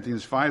 2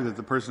 Corinthians 5 that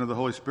the person of the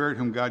Holy Spirit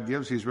whom God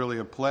gives, he's really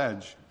a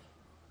pledge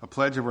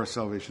of our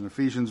salvation.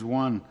 Ephesians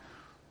 1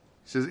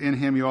 says, in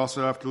him you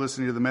also, after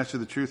listening to the message of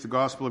the truth, the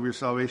gospel of your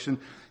salvation,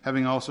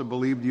 having also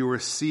believed, you were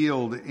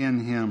sealed in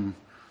him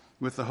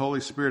with the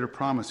Holy Spirit of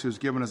promise, who is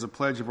given as a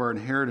pledge of our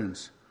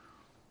inheritance,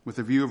 with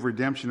the view of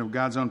redemption of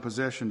God's own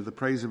possession to the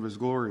praise of his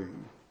glory.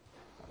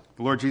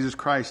 The Lord Jesus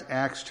Christ,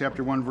 Acts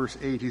chapter 1, verse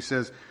 8, he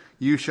says,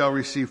 you shall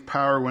receive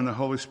power when the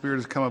Holy Spirit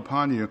has come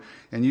upon you,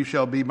 and you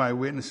shall be my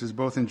witnesses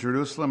both in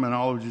Jerusalem and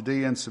all of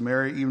Judea and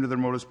Samaria, even to the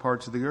remotest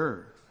parts of the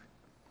earth.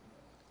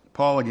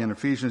 Paul again,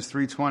 Ephesians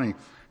 3:20,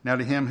 now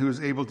to him who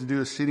is able to do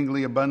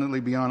exceedingly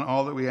abundantly beyond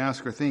all that we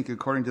ask or think,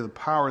 according to the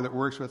power that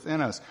works within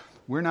us.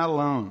 We're not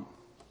alone.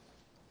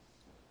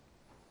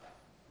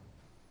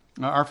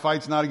 Our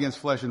fight's not against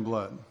flesh and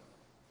blood.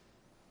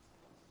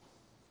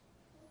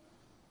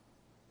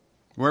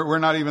 We're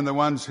not even the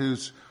ones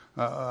who's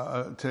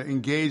to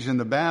engage in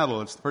the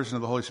battle. It's the person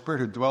of the Holy Spirit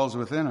who dwells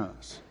within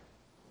us.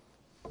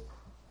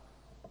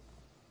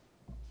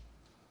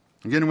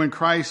 Again, when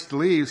Christ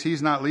leaves,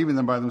 he's not leaving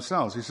them by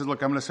themselves. He says,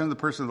 look, I'm going to send the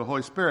person of the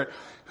Holy Spirit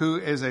who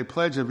is a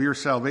pledge of your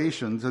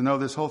salvation to know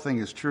this whole thing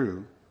is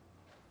true.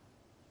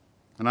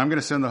 And I'm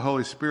going to send the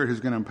Holy Spirit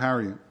who's going to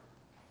empower you.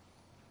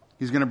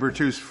 He's going to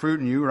produce fruit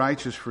in you,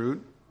 righteous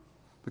fruit.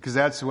 Because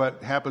that's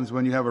what happens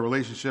when you have a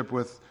relationship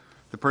with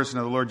the person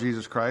of the Lord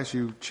Jesus Christ.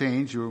 You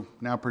change. You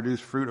now produce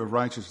fruit of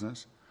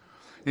righteousness.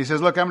 He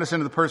says, look, I'm going to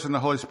send the person the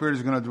Holy Spirit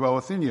is going to dwell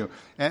within you.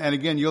 And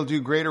again, you'll do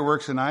greater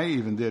works than I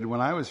even did when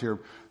I was here.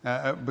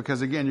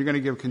 Because again, you're going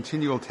to give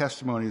continual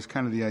testimony is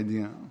kind of the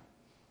idea.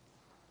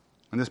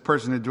 And this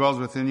person who dwells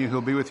within you,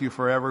 who'll be with you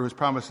forever, who's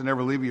promised to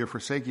never leave you or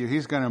forsake you,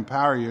 he's going to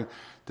empower you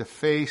to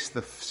face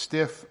the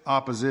stiff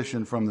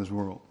opposition from this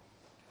world.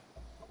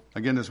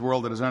 Again, this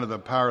world that is under the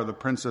power of the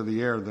prince of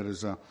the air, that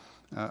is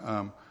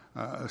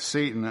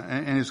Satan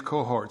and his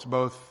cohorts,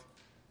 both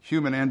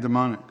human and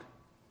demonic,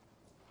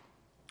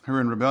 who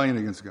are in rebellion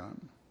against God.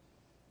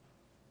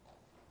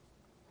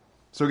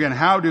 So again,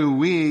 how do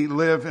we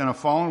live in a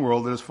fallen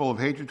world that is full of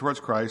hatred towards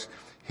Christ,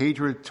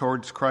 hatred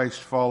towards Christ's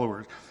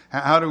followers?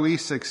 How do we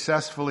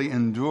successfully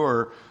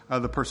endure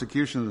the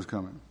persecution that is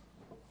coming?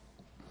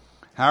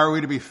 How are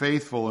we to be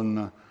faithful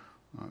and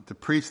to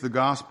preach the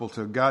gospel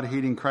to a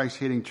God-hating,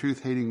 Christ-hating,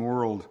 truth-hating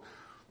world?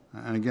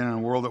 And again, in a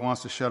world that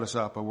wants to shut us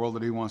up, a world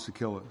that he wants to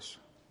kill us.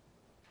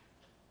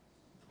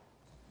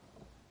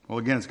 Well,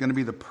 again, it's going to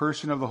be the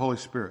person of the Holy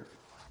Spirit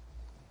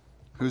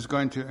who's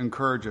going to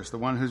encourage us, the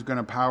one who's going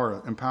to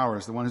empower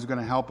us, the one who's going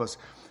to help us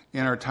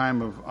in our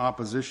time of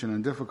opposition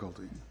and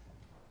difficulty.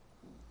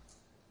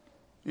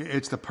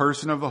 It's the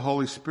person of the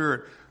Holy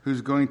Spirit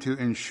who's going to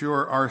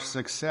ensure our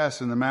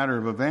success in the matter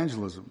of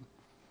evangelism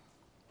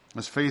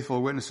as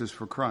faithful witnesses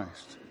for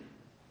Christ.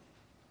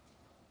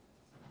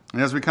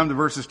 And as we come to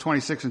verses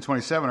 26 and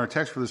 27, our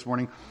text for this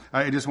morning,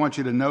 I just want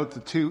you to note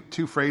the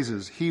two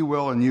phrases, he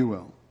will and you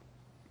will.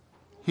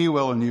 He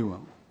will and you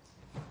will.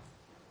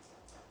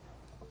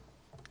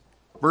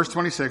 Verse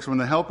 26, when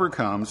the Helper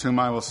comes, whom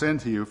I will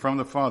send to you from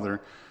the Father,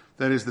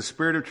 that is the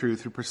Spirit of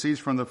truth who proceeds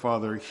from the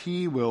Father,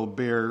 he will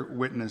bear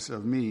witness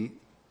of me.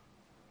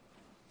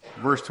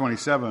 Verse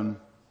 27,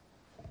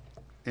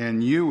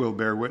 and you will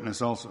bear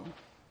witness also,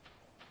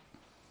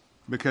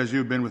 because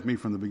you've been with me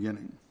from the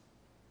beginning.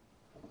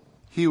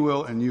 He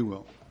will and you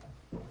will.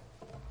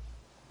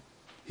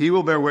 He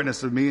will bear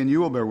witness of me and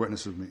you will bear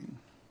witness of me.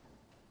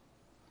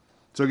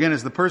 So again,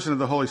 it's the person of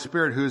the Holy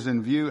Spirit who is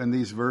in view in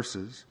these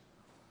verses,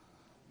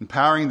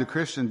 empowering the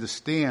Christian to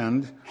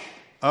stand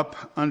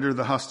up under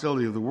the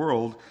hostility of the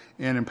world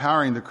and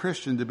empowering the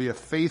Christian to be a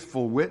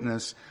faithful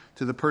witness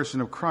to the person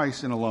of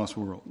Christ in a lost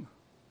world. In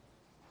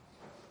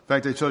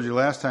fact, I told you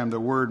last time the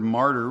word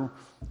martyr,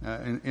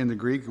 in the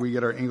Greek, we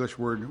get our English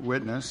word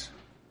witness.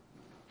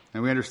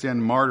 And we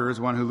understand martyr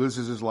as one who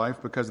loses his life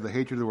because of the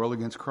hatred of the world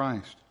against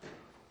Christ,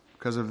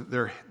 because of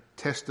their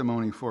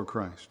testimony for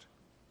Christ.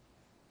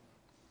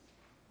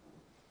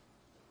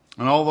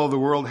 And although the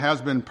world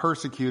has been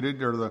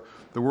persecuted, or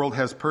the world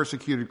has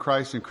persecuted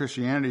Christ and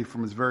Christianity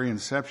from its very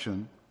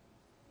inception,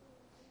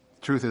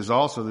 the truth is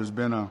also there's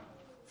been a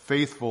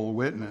faithful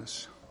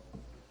witness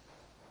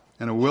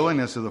and a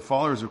willingness of the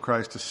followers of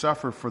Christ to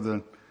suffer for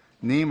the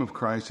name of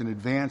Christ and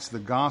advance the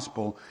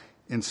gospel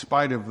in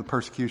spite of the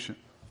persecution.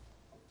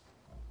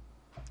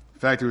 In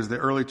fact, it was the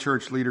early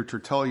church leader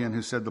Tertullian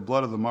who said the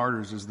blood of the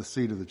martyrs is the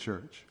seed of the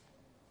church.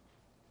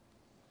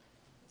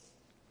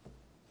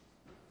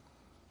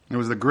 It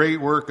was the great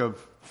work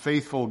of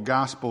faithful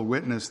gospel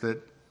witness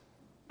that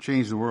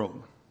changed the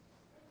world.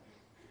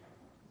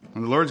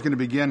 And the Lord's going to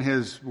begin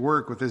his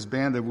work with this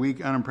band of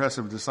weak,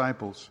 unimpressive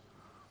disciples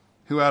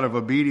who, out of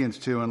obedience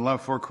to and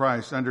love for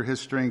Christ, under his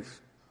strength,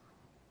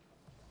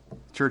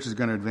 the church is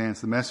going to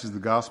advance. The message of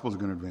the gospel is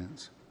going to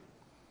advance.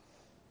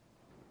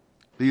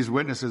 These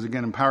witnesses,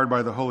 again, empowered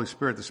by the Holy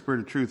Spirit, the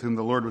Spirit of truth, whom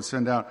the Lord would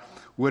send out,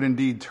 would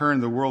indeed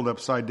turn the world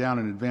upside down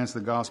and advance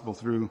the gospel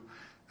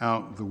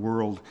throughout the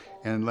world.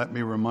 And let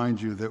me remind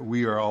you that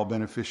we are all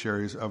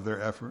beneficiaries of their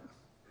effort.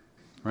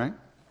 Right?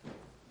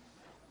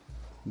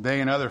 They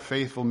and other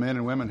faithful men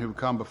and women who've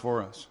come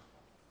before us.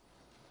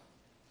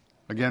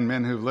 Again,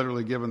 men who've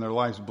literally given their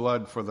life's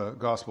blood for the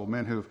gospel.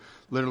 Men who've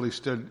literally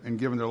stood and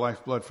given their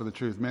life's blood for the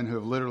truth. Men who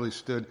have literally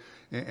stood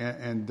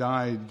and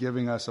died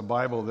giving us a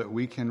Bible that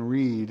we can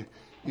read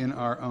in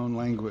our own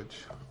language.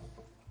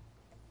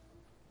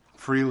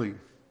 Freely.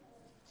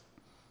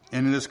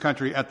 And in this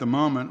country at the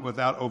moment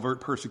without overt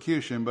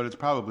persecution, but it's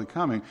probably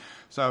coming.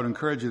 So I would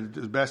encourage you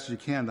as best as you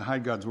can to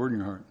hide God's word in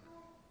your heart.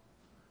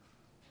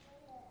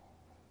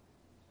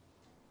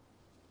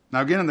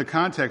 Now again, in the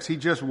context, he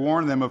just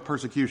warned them of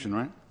persecution,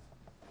 right?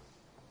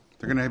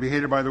 They're going to be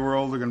hated by the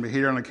world. They're going to be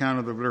hated on account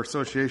of their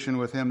association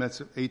with him.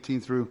 That's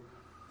 18 through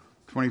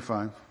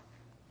 25.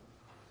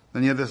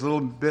 Then you have this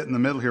little bit in the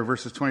middle here,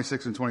 verses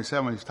 26 and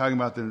 27. He's talking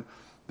about the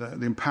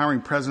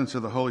empowering presence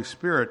of the Holy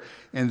Spirit.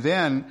 And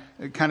then,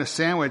 kind of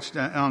sandwiched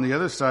on the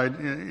other side,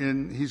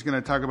 he's going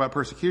to talk about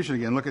persecution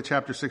again. Look at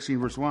chapter 16,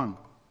 verse 1.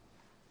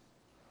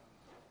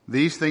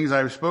 These things I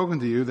have spoken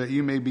to you, that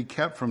you may be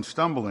kept from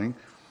stumbling.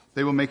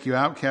 They will make you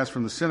outcast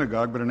from the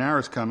synagogue, but an hour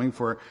is coming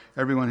for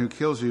everyone who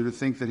kills you to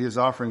think that he is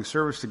offering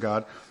service to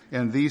God.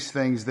 And these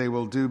things they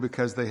will do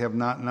because they have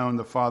not known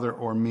the Father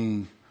or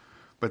me.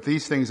 But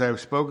these things I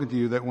have spoken to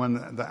you, that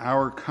when the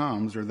hour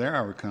comes, or their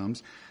hour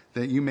comes,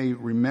 that you may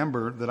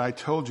remember that I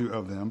told you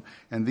of them.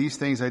 And these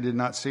things I did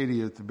not say to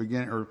you at the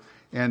beginning, or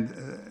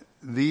And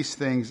these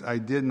things I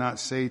did not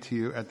say to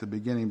you at the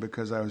beginning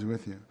because I was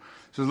with you.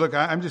 So look,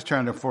 I'm just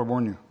trying to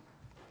forewarn you.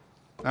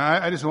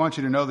 I just want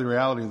you to know the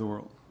reality of the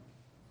world.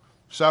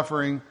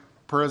 Suffering,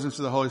 presence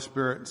of the Holy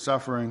Spirit,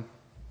 suffering.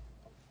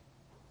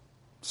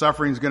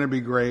 Suffering is going to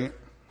be great,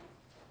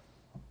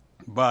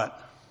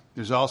 but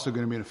there's also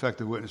going to be an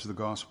effective witness of the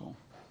gospel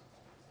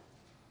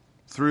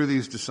through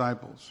these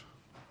disciples.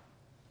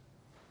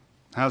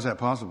 How's that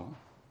possible?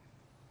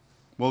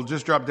 Well,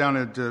 just drop down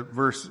at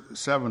verse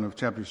 7 of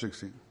chapter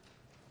 16.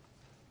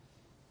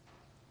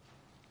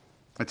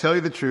 I tell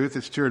you the truth,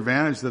 it's to your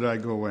advantage that I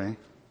go away.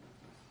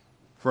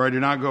 For I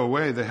do not go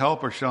away, the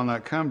Helper shall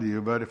not come to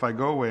you, but if I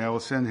go away, I will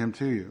send him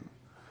to you.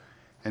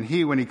 And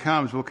he, when he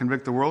comes, will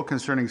convict the world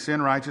concerning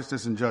sin,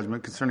 righteousness, and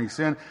judgment. Concerning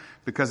sin,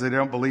 because they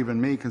don't believe in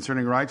me.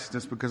 Concerning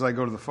righteousness, because I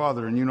go to the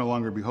Father, and you no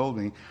longer behold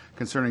me.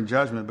 Concerning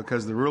judgment,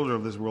 because the ruler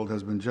of this world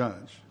has been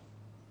judged.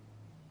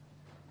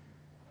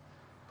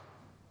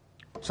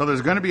 So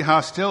there's going to be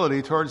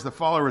hostility towards the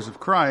followers of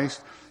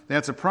Christ.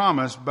 That's a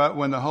promise. But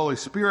when the Holy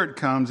Spirit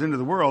comes into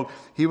the world,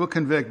 he will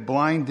convict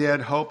blind,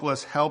 dead,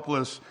 hopeless,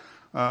 helpless.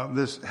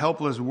 This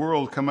helpless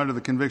world come under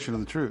the conviction of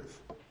the truth.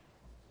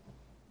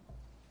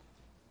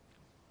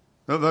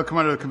 They'll come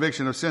under the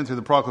conviction of sin through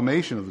the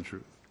proclamation of the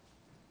truth.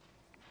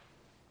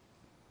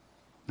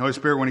 The Holy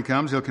Spirit, when he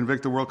comes, he'll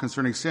convict the world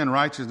concerning sin,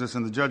 righteousness,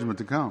 and the judgment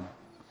to come.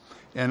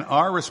 And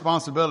our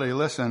responsibility,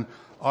 listen,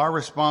 our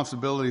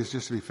responsibility is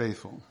just to be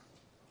faithful.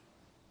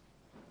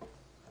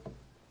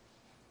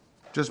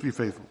 Just be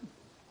faithful.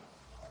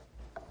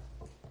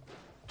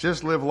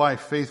 Just live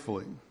life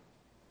faithfully.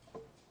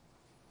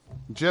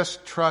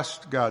 Just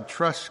trust God.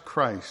 Trust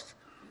Christ.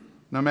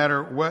 No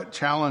matter what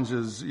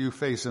challenges you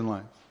face in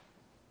life.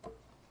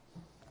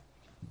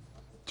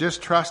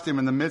 Just trust him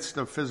in the midst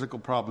of physical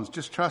problems.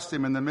 Just trust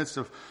him in the midst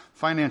of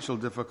financial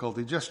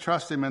difficulty. Just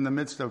trust him in the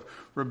midst of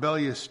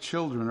rebellious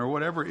children or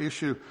whatever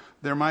issue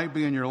there might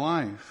be in your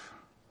life.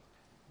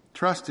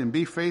 Trust him.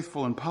 Be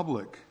faithful in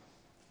public.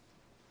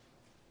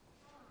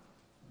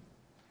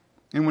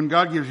 And when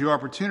God gives you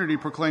opportunity,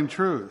 proclaim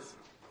truth.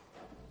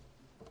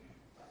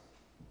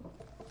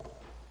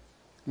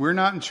 We're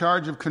not in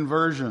charge of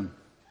conversion.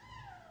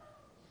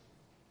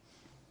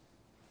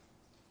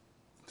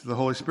 It's the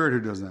Holy Spirit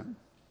who does that.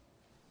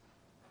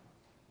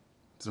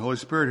 It's the Holy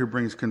Spirit who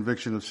brings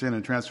conviction of sin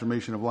and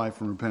transformation of life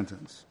from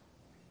repentance.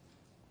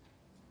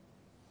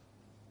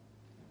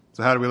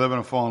 So how do we live in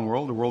a fallen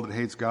world? A world that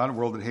hates God, a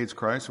world that hates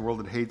Christ, a world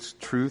that hates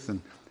truth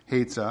and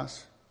hates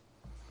us,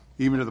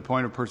 even to the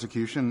point of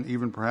persecution,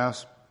 even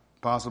perhaps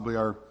possibly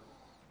our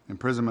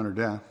imprisonment or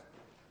death.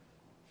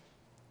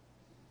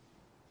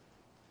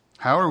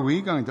 How are we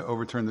going to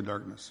overturn the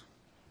darkness?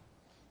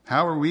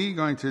 How are we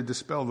going to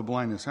dispel the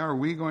blindness? How are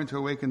we going to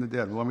awaken the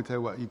dead? Well, let me tell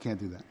you what, you can't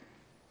do that.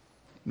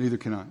 Neither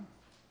can I.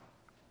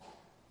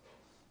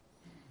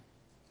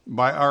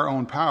 By our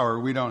own power,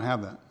 we don't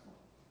have that.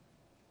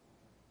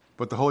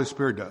 But the Holy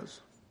Spirit does.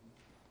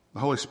 The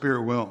Holy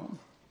Spirit will.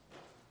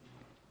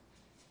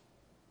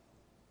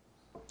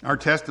 Our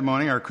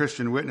testimony, our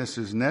Christian witness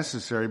is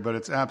necessary, but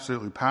it's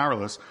absolutely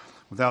powerless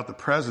without the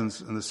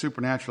presence and the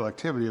supernatural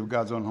activity of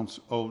God's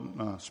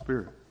own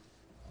Spirit.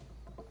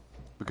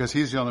 Because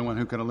he's the only one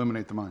who can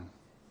illuminate the mind.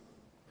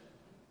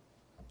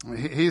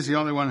 He's the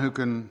only one who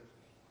can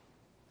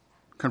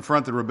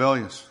confront the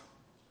rebellious.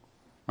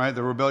 Right?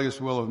 The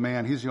rebellious will of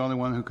man. He's the only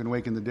one who can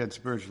waken the dead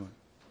spiritually.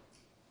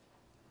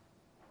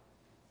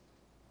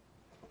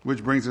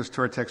 Which brings us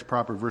to our text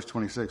proper, verse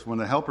 26. When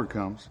the Helper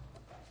comes,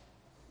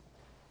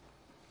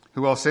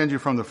 who I'll send you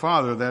from the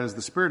Father, that is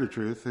the Spirit of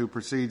truth, who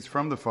proceeds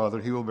from the Father,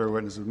 he will bear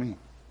witness of me.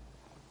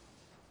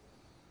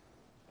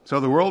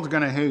 So the world's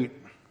going to hate.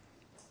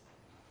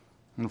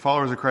 And the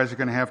followers of Christ are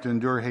going to have to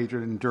endure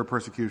hatred and endure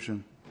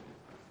persecution.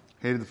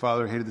 Hated the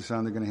Father, hated the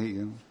Son, they're going to hate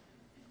you.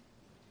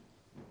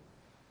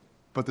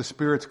 But the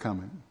Spirit's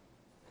coming,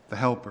 the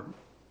Helper.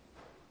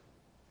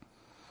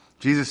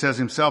 Jesus says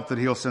himself that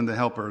he'll send the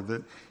Helper,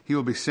 that he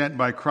will be sent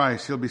by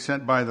Christ, he'll be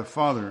sent by the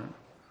Father.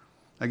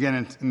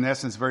 Again, in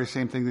essence, very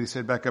same thing that he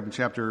said back up in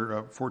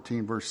chapter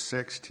 14, verse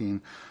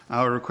 16.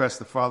 I'll request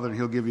the Father that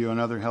he'll give you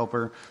another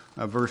helper.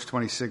 Verse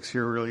 26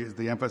 here really,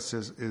 the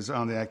emphasis is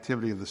on the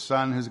activity of the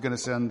Son who's going to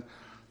send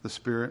the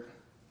Spirit.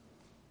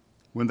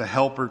 When the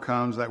Helper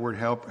comes, that word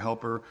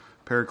helper,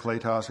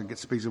 parakletos, it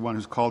speaks of one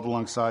who's called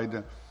alongside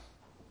to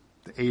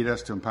aid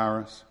us, to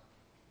empower us.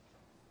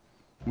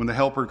 When the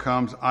Helper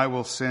comes, I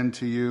will send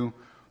to you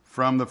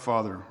from the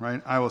Father,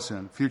 right? I will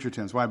send. Future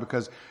tense. Why?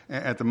 Because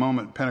at the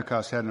moment,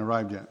 Pentecost hadn't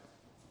arrived yet.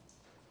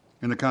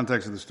 In the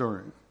context of the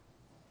story.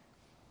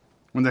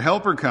 When the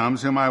Helper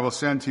comes, whom I will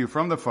send to you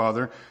from the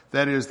Father,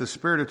 that is the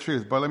Spirit of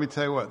truth. But let me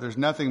tell you what, there's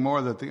nothing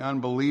more that the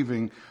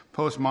unbelieving,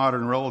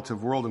 postmodern,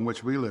 relative world in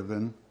which we live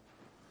in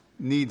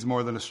needs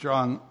more than a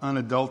strong,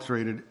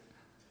 unadulterated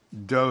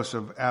dose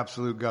of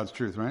absolute God's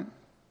truth, right?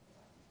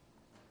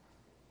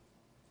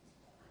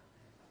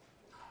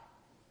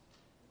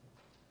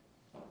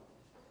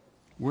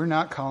 We're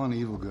not calling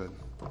evil good.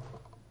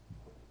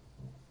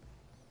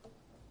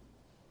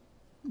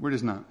 We're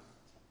just not.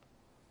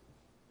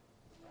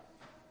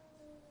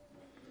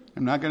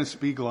 I'm not going to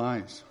speak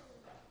lies.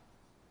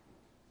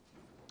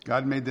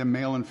 God made them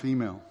male and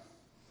female.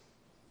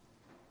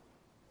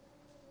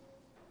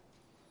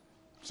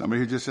 Somebody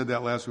who just said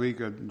that last week,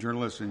 a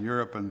journalist in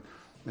Europe, and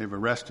they've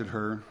arrested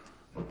her,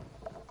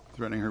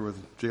 threatening her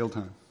with jail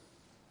time.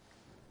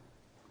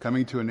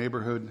 Coming to a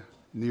neighborhood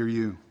near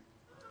you.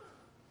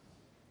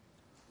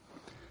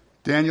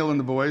 Daniel and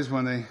the boys,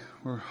 when they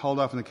were hauled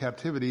off into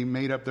captivity,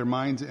 made up their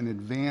minds in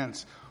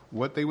advance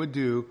what they would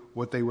do,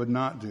 what they would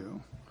not do.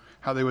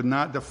 How they would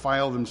not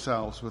defile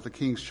themselves with the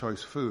king's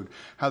choice food.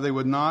 How they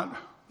would not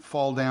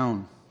fall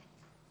down.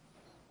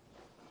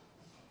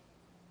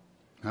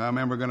 I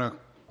remember going to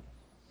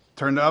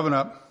turn the oven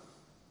up.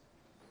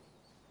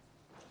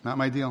 Not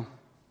my deal.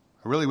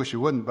 I really wish you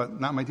wouldn't, but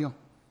not my deal.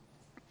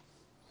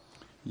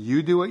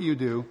 You do what you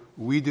do.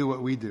 We do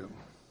what we do.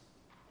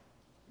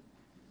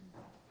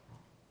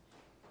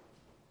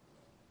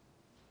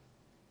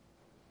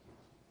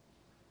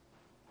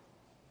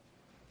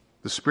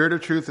 The Spirit of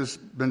truth has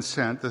been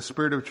sent. The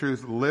Spirit of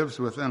truth lives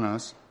within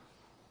us.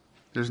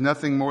 There's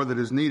nothing more that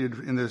is needed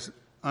in this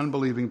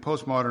unbelieving,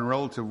 postmodern,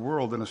 relative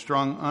world than a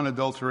strong,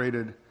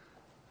 unadulterated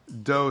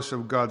dose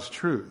of God's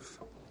truth.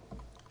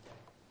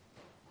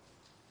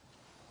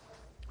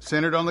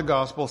 Centered on the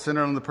gospel,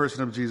 centered on the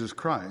person of Jesus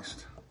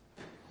Christ.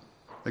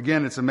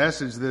 Again, it's a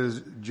message that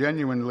is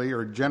genuinely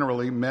or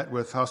generally met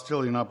with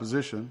hostility and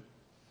opposition.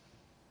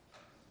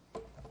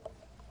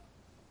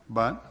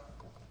 But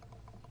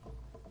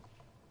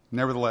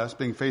nevertheless,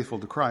 being faithful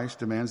to Christ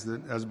demands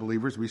that as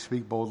believers we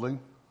speak boldly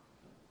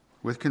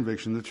with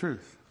conviction the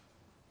truth.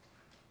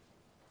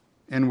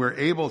 And we're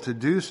able to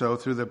do so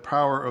through the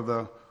power of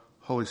the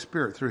Holy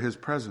Spirit, through His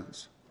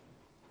presence.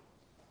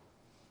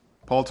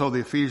 Paul told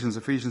the Ephesians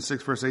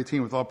 6 verse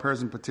 18, with all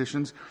prayers and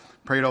petitions,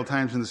 pray at all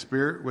times in the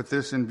Spirit. With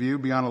this in view,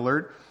 be on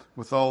alert,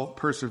 with all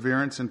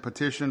perseverance and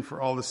petition for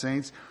all the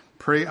saints.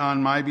 Pray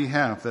on my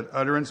behalf, that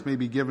utterance may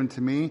be given to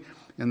me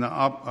in the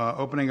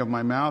opening of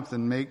my mouth,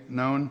 and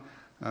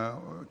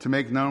to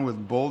make known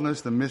with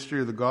boldness the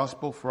mystery of the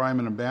gospel, for I am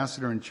an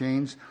ambassador in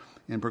chains,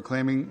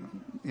 ambassador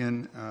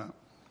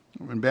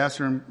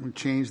in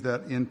chains,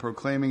 that in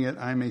proclaiming it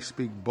I may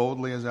speak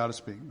boldly as I ought to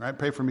speak. Right?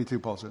 Pray for me too,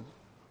 Paul said.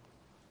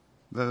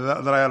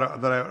 That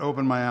I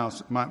open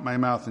my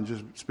mouth and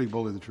just speak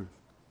boldly the truth.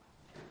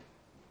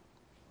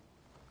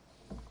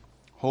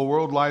 Whole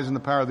world lies in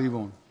the power of the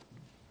evil one.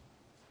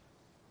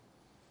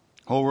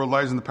 Whole world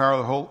lies in the power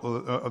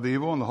of the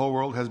evil, and the whole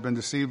world has been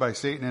deceived by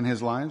Satan and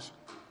his lies.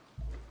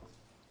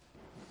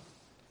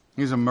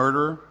 He's a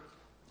murderer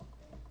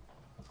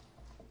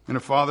and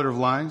a father of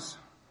lies.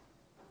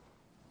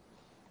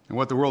 And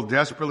what the world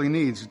desperately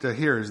needs to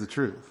hear is the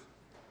truth.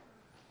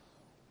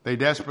 They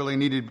desperately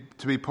needed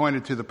to be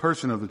pointed to the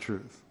person of the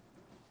truth.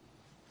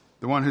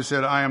 The one who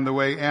said, I am the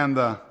way and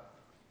the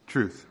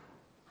truth,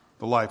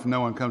 the life.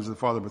 No one comes to the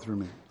Father but through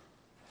me.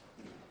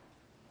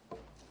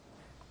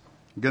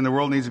 Again, the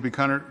world needs to be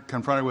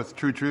confronted with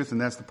true truth,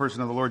 and that's the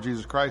person of the Lord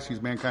Jesus Christ. He's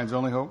mankind's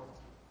only hope.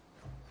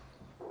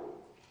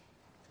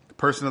 The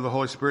person of the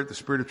Holy Spirit, the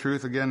Spirit of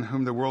truth, again,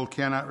 whom the world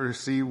cannot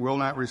receive, will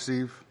not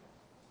receive.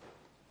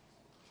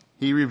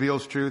 He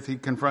reveals truth, He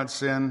confronts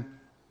sin,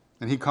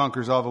 and He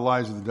conquers all the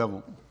lies of the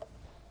devil.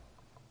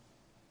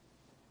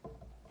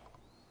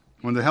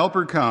 When the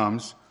Helper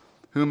comes,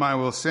 whom I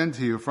will send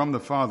to you from the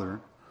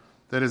Father,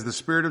 that is the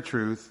Spirit of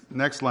truth,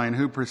 next line,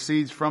 who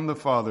proceeds from the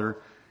Father,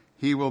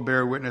 He will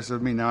bear witness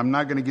of me. Now, I'm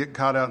not going to get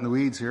caught out in the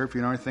weeds here. If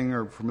you know anything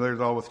or familiar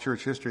at all with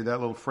church history, that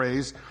little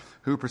phrase,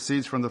 who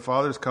proceeds from the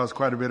Father, has caused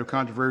quite a bit of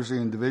controversy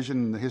and division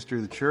in the history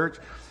of the church.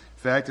 In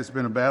fact, it's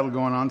been a battle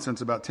going on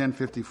since about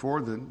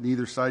 1054 that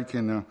neither side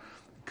can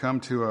come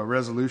to a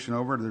resolution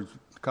over. There's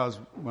caused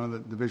one of the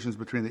divisions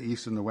between the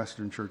East and the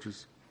Western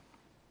churches.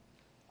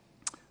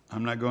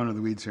 I'm not going into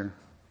the weeds here.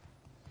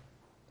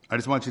 I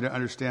just want you to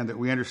understand that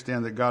we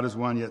understand that God is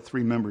one, yet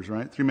three members,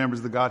 right? Three members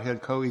of the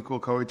Godhead, co-equal,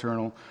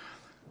 co-eternal,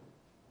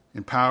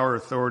 in power,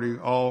 authority,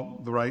 all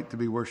the right to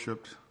be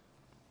worshipped,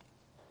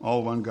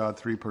 all one God,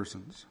 three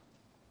persons.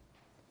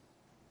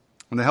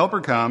 When the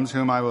Helper comes,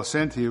 whom I will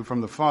send to you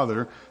from the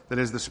Father, that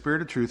is the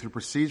Spirit of truth, who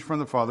proceeds from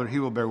the Father, He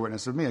will bear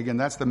witness of me. Again,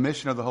 that's the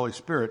mission of the Holy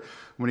Spirit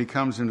when He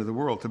comes into the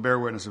world, to bear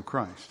witness of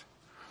Christ,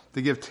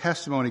 to give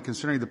testimony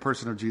concerning the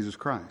person of Jesus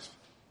Christ.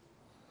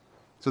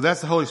 So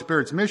that's the Holy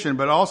Spirit's mission,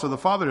 but also the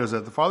Father does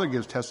that. The Father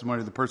gives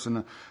testimony to the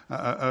person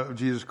of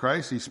Jesus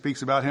Christ. He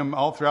speaks about Him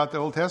all throughout the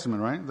Old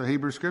Testament, right? The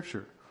Hebrew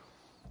Scripture.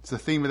 It's the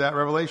theme of that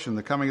revelation,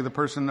 the coming of the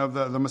person of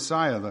the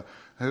Messiah,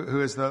 who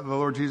is the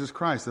Lord Jesus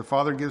Christ. The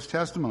Father gives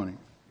testimony.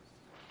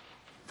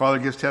 The Father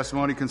gives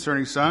testimony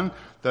concerning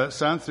the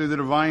Son through the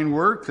divine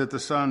work that the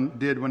Son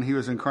did when He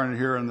was incarnate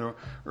here on the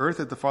earth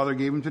that the Father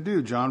gave Him to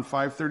do. John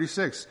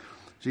 5:36.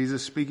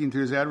 Jesus speaking to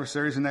His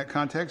adversaries in that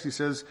context, He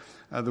says,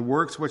 the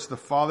works which the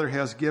Father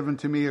has given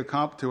to me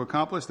to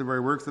accomplish, the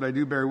very works that I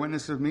do bear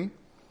witness of me,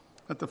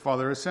 that the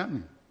Father has sent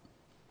me.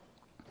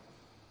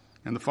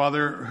 And the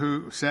Father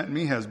who sent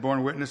me has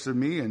borne witness of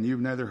me, and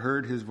you've neither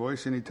heard His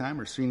voice any time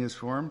or seen His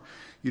form.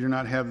 You do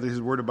not have His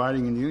word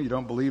abiding in you. You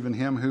don't believe in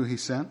Him who He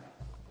sent.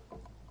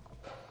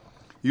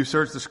 You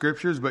search the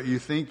scriptures, but you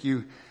think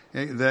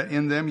that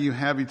in them you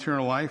have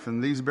eternal life,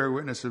 and these bear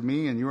witness of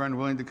me, and you are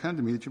unwilling to come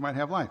to me that you might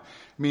have life.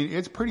 I mean,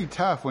 it's pretty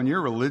tough when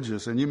you're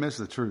religious and you miss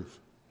the truth.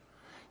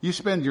 You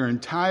spend your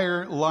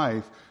entire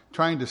life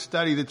trying to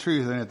study the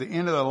truth, and at the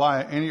end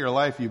of your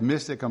life, you've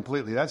missed it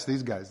completely. That's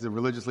these guys, the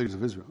religious leaders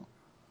of Israel.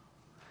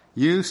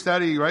 You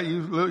study, right?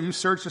 You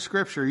search the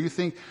scripture. You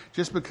think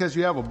just because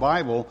you have a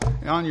Bible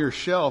on your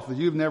shelf that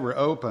you've never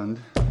opened,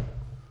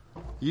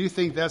 you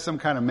think that's some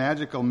kind of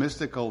magical,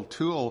 mystical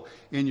tool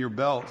in your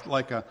belt,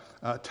 like a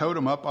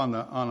totem up on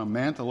a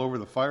mantle over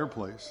the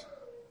fireplace.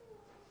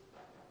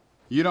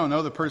 You don't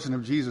know the person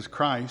of Jesus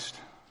Christ,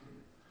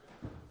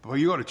 but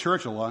you go to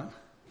church a lot.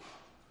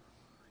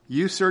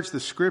 You search the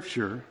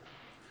scripture,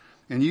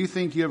 and you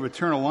think you have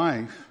eternal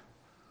life.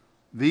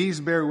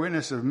 These bear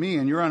witness of me,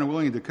 and you're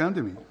unwilling to come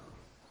to me.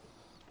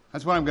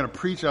 That's what I'm going to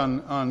preach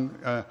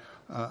on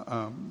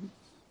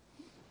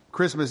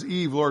Christmas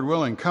Eve, Lord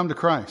willing. Come to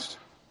Christ.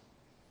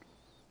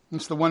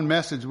 It's the one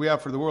message we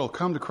have for the world.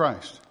 Come to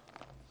Christ.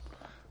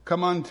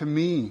 Come unto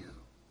me,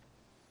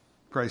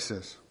 Christ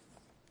says.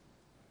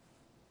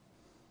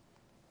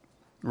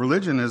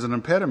 Religion is an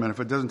impediment if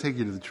it doesn't take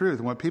you to the truth.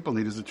 And what people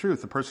need is the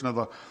truth. The person of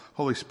the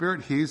Holy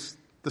Spirit, He's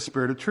the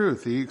Spirit of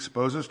truth. He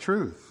exposes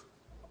truth.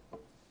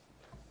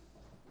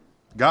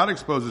 God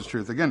exposes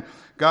truth. Again,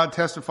 God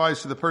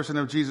testifies to the person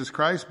of Jesus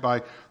Christ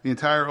by the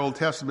entire Old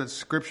Testament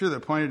scripture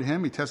that pointed to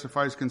Him. He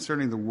testifies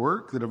concerning the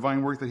work, the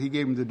divine work that He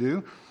gave Him to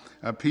do.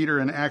 Peter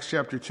in Acts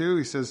chapter 2,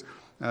 he says,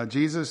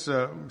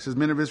 says,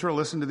 men of Israel,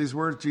 listen to these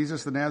words.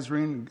 Jesus the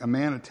Nazarene, a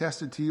man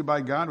attested to you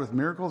by God with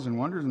miracles and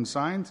wonders and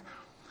signs,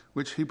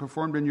 which He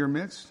performed in your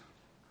midst.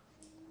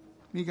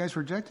 You guys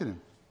rejected Him.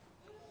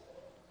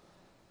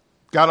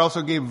 God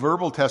also gave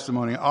verbal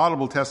testimony,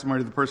 audible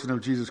testimony to the person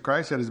of Jesus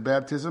Christ at His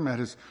baptism, at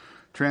His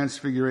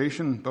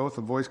transfiguration. Both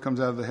a voice comes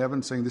out of the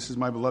heavens saying, this is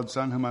my beloved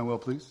Son, whom I well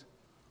please.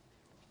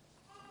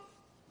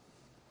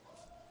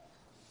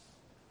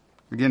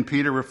 Again,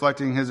 Peter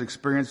reflecting his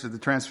experience at the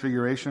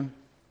transfiguration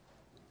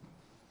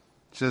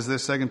says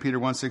this, 2 Peter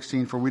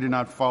 1:16, for we did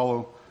not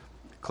follow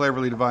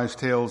cleverly devised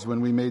tales when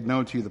we made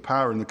known to you the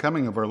power and the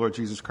coming of our Lord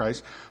Jesus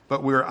Christ,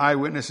 but we are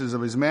eyewitnesses of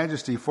His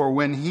majesty. For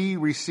when He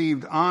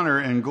received honor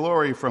and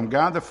glory from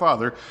God the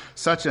Father,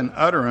 such an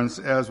utterance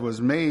as was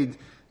made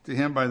to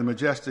Him by the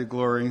majestic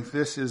glory,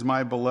 this is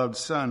my beloved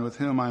Son, with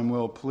whom I am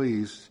well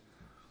pleased.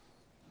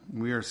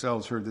 We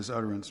ourselves heard this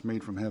utterance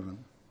made from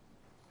heaven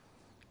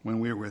when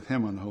we were with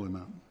Him on the holy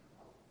mountain.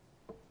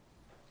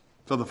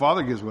 So the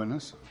Father gives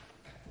witness.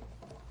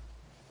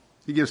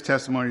 He gives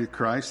testimony to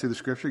Christ through the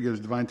Scripture. He gives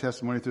divine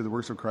testimony through the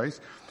works of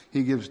Christ.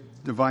 He gives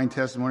divine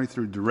testimony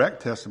through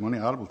direct testimony,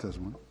 audible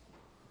testimony.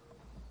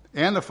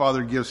 And the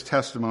Father gives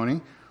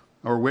testimony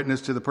or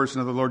witness to the person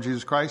of the Lord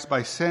Jesus Christ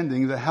by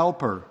sending the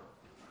Helper,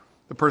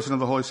 the person of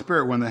the Holy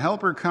Spirit. When the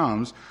Helper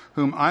comes,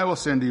 whom I will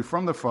send to you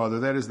from the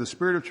Father, that is the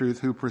Spirit of truth,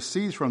 who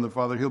proceeds from the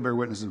Father, He'll bear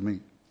witness of me.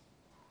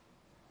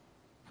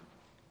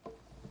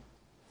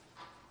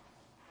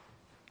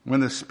 When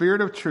the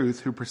Spirit of truth,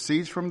 who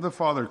proceeds from the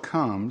Father,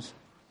 comes,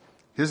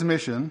 His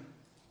mission,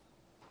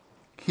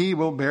 He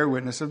will bear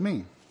witness of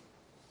me.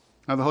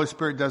 Now, the Holy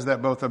Spirit does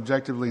that both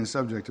objectively and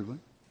subjectively.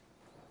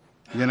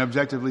 Again,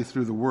 objectively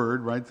through the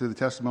Word, right, through the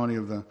testimony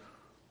of the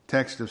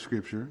text of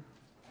Scripture.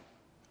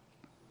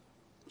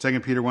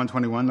 2 Peter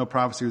 1:21, no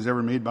prophecy was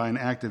ever made by an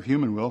act of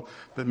human will,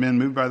 but men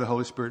moved by the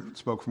Holy Spirit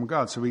spoke from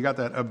God. So we got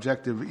that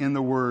objective in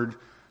the Word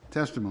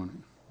testimony.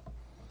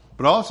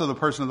 But also the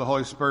person of the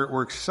Holy Spirit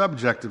works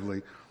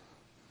subjectively.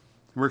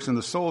 He works in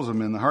the souls of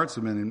men, the hearts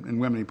of men and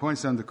women. He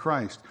points them to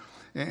Christ.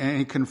 And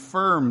He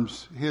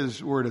confirms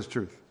His word as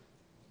truth.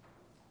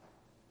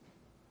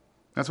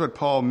 That's what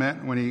Paul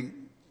meant when he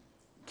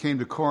came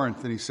to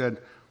Corinth and he said,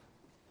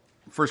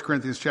 1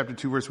 Corinthians chapter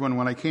 2, verse 1,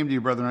 when I came to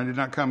you, brethren, I did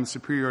not come in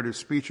superiority of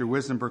speech or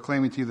wisdom,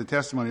 proclaiming to you the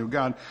testimony of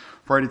God,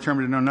 for I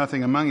determined to know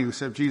nothing among you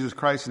except Jesus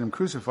Christ and Him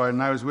crucified,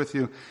 and I was with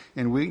you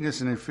in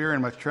weakness and in fear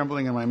and much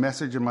trembling, and my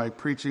message and my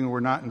preaching were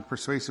not in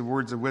persuasive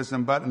words of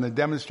wisdom, but in the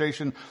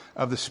demonstration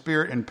of the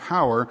Spirit and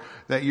power,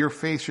 that your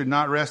faith should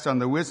not rest on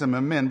the wisdom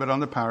of men, but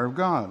on the power of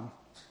God.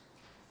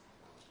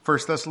 1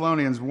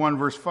 Thessalonians 1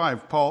 verse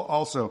 5, Paul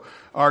also,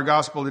 our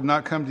gospel did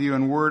not come to you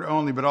in word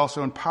only, but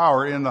also in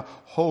power, in the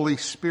Holy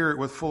Spirit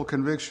with full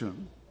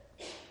conviction.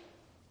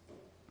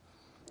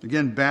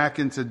 Again, back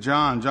into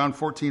John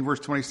 14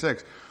 verse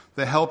 26,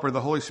 the Helper,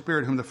 the Holy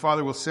Spirit, whom the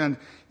Father will send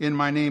in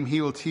my name,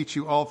 He will teach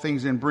you all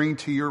things and bring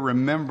to your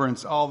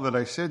remembrance all that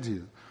I said to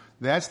you.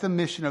 That's the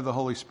mission of the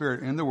Holy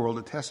Spirit in the world,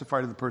 to testify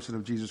to the person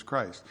of Jesus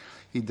Christ.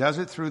 He does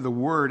it through the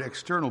word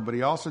external, but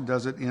He also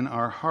does it in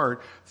our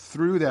heart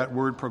through that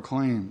word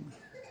proclaimed.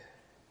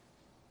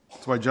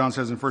 That's why John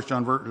says in 1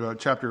 John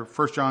chapter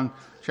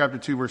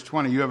 2, verse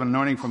 20, you have an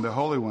anointing from the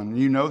Holy One, and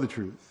you know the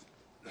truth.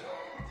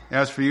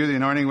 As for you, the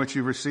anointing which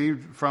you've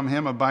received from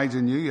Him abides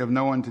in you. You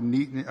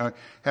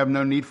have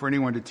no need for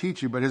anyone to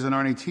teach you, but His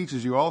anointing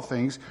teaches you all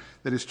things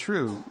that is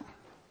true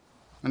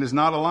and is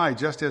not a lie,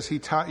 just as He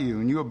taught you,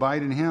 and you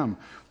abide in Him.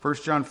 1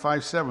 John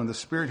 5:7, the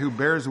Spirit who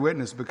bears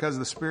witness, because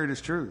the Spirit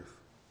is truth.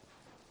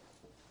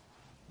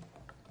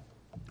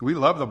 We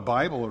love the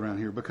Bible around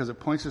here because it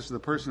points us to the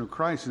person of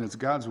Christ, and it's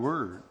God's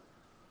Word.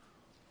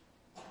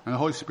 And the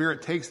Holy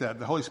Spirit takes that.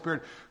 The Holy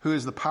Spirit, who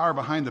is the power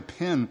behind the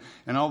pen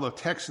and all the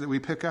texts that we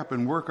pick up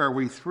and work our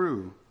way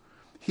through,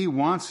 He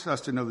wants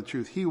us to know the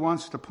truth. He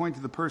wants to point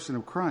to the person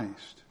of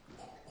Christ.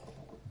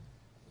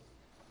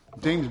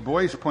 James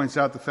Boyce points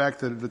out the fact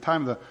that at the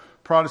time of the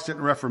Protestant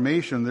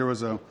Reformation, there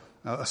was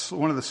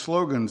one of the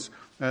slogans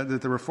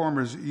that the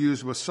Reformers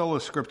used was sola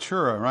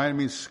scriptura, right? It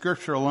means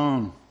Scripture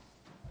alone.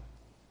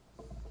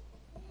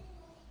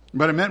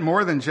 But it meant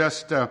more than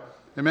just the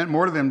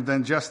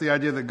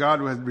idea that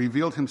God had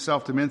revealed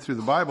Himself to men through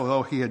the Bible,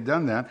 though He had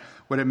done that.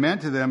 What it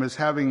meant to them is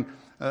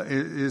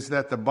is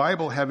that the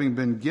Bible, having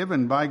been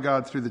given by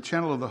God through the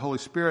channel of the Holy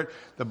Spirit,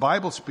 the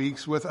Bible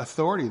speaks with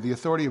authority, the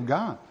authority of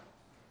God.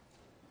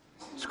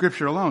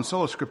 Scripture alone,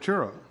 sola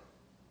scriptura.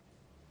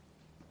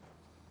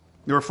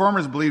 The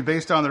Reformers believed,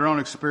 based on their own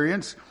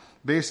experience,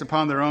 based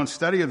upon their own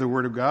study of the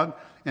Word of God,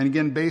 and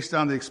again based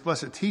on the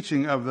explicit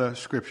teaching of the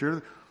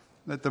Scripture,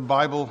 that the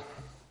Bible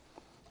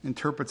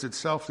interprets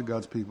itself to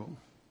God's people.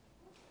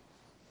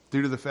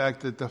 Due to the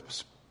fact that the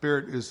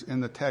Spirit is in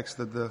the text,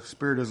 that the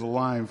Spirit is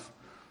alive,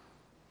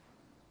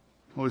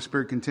 the Holy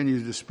Spirit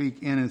continues to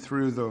speak in and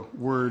through the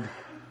Word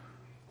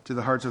to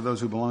the hearts of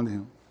those who belong to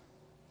Him.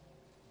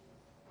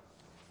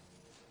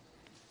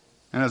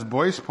 And as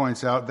Boyce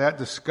points out, that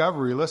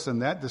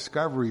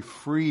discovery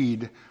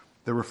freed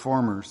the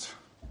Reformers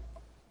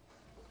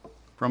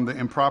from the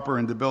improper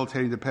and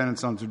debilitating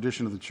dependence on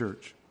tradition of the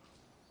church,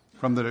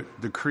 from the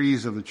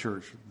decrees of the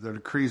church, the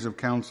decrees of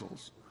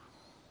councils.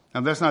 Now,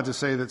 that's not to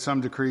say that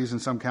some decrees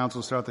and some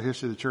councils throughout the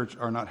history of the church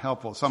are not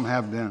helpful. Some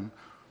have been.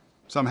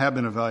 Some have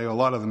been of value. A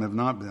lot of them have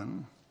not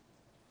been.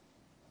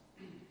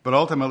 But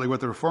ultimately,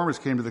 what the Reformers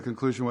came to the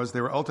conclusion was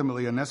they were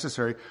ultimately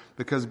unnecessary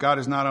because God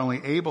is not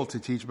only able to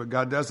teach, but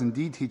God does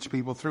indeed teach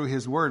people through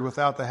His Word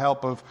without the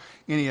help of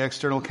any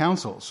external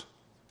counsels.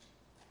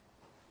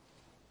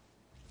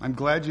 I'm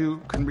glad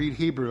you can read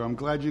Hebrew. I'm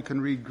glad you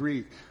can read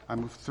Greek.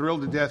 I'm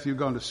thrilled to death you've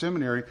gone to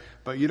seminary,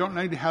 but you don't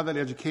need to have that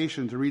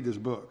education to read this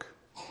book.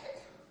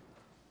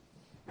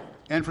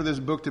 And for this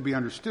book to be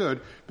understood,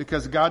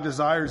 because God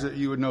desires that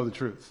you would know the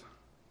truth.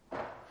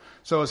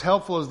 So as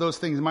helpful as those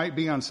things might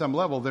be on some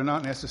level, they're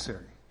not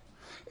necessary.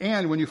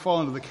 And when you fall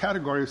into the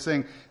category of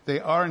saying they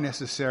are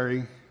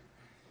necessary,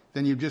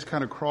 then you've just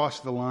kind of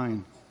crossed the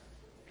line.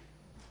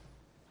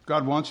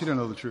 God wants you to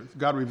know the truth.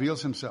 God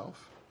reveals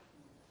Himself.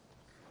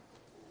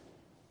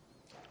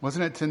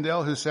 Wasn't it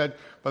Tyndale who said,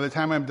 by the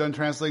time I'm done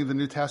translating the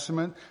New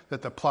Testament,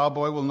 that the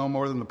plowboy will know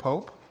more than the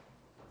Pope?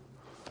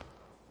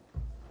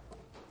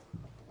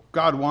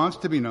 God wants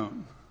to be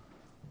known.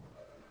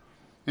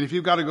 And if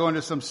you've got to go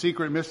into some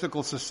secret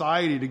mystical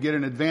society to get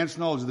an advanced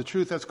knowledge of the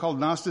truth, that's called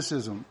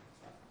Gnosticism.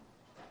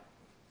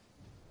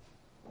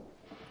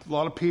 A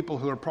lot of people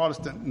who are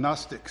Protestant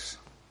Gnostics.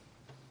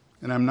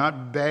 And I'm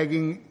not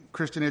bagging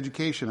Christian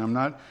education. I'm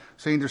not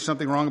saying there's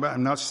something wrong about it.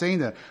 I'm not saying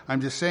that.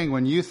 I'm just saying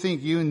when you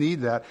think you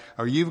need that,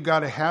 or you've got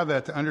to have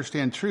that to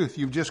understand truth,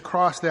 you've just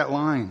crossed that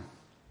line.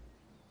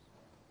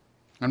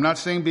 I'm not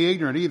saying be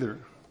ignorant either.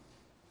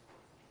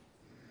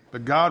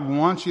 But God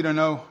wants you to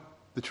know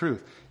the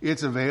truth.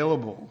 It's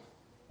available.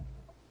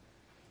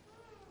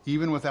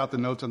 Even without the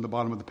notes on the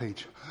bottom of the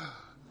page.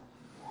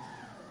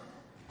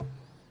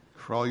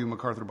 For all you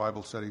MacArthur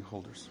Bible study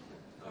holders.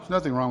 There's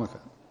nothing wrong with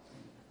that.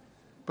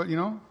 But you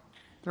know,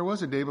 there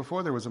was a day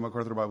before there was a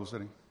MacArthur Bible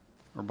study.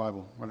 Or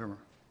Bible, whatever.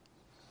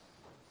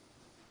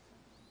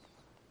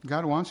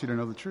 God wants you to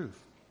know the truth.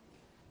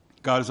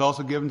 God has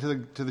also given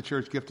to the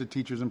church gifted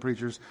teachers and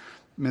preachers,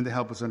 men to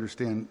help us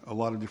understand a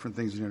lot of different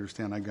things you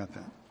understand. I got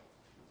that.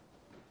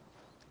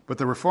 But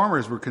the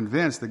Reformers were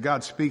convinced that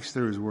God speaks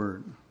through His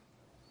Word.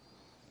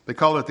 They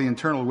called it the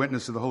internal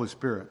witness of the Holy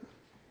Spirit.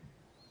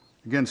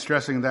 Again,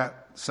 stressing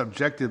that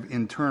subjective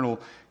internal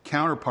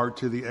counterpart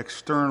to the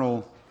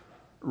external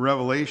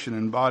revelation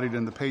embodied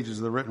in the pages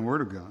of the written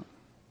Word of God.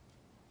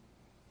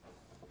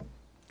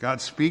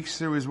 God speaks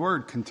through His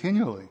Word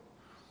continually.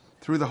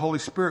 Through the Holy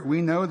Spirit,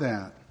 we know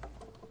that.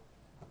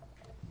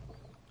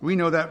 We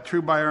know that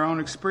true by our own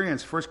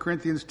experience. 1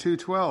 Corinthians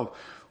 2:12.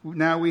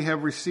 Now we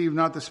have received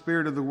not the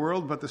spirit of the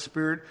world, but the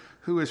Spirit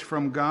who is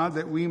from God,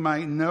 that we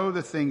might know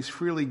the things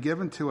freely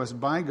given to us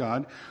by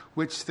God,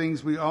 which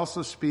things we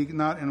also speak,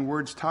 not in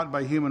words taught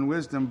by human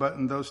wisdom, but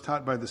in those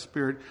taught by the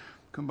Spirit,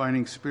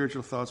 combining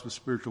spiritual thoughts with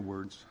spiritual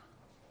words.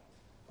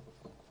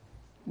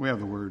 We have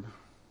the Word.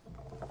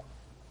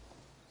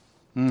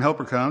 And the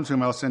Helper comes,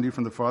 whom I'll send you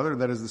from the Father,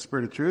 that is the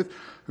Spirit of truth,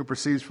 who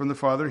proceeds from the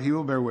Father. He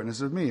will bear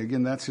witness of me.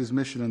 Again, that's His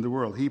mission in the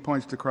world. He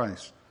points to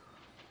Christ.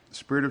 The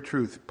Spirit of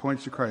truth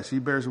points to Christ. He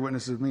bears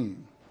witness of me.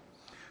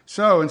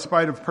 So, in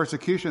spite of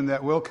persecution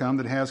that will come,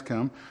 that has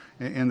come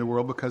in the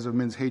world because of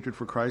men's hatred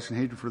for Christ and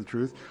hatred for the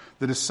truth,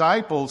 the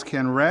disciples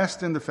can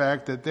rest in the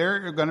fact that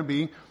there's going to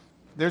be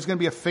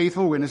a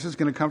faithful witness that's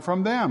going to come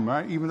from them,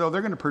 right? Even though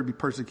they're going to be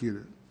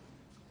persecuted.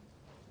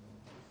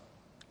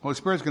 Holy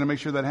Spirit's going to make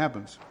sure that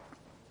happens.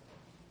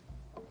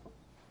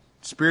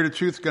 Spirit of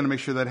truth is going to make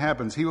sure that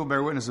happens. He will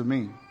bear witness of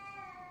me.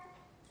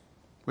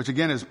 which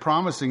again is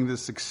promising the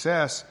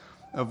success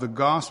of the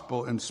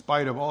gospel in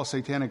spite of all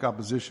satanic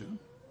opposition.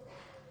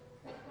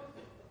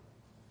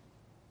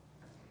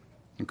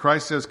 And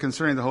Christ says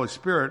concerning the Holy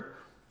Spirit,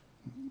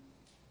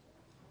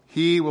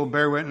 He will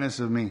bear witness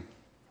of me.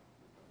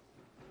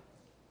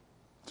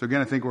 So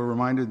again, I think we're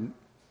reminded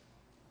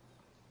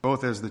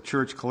both as the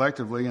church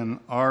collectively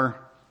and our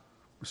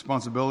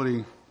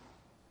responsibility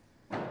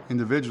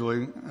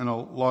individually in a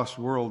lost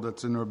world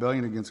that's in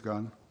rebellion against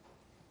God.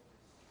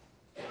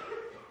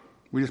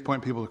 We just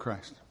point people to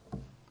Christ.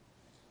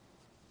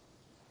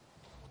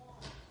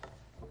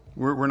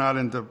 We're not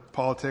into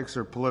politics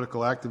or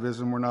political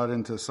activism. We're not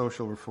into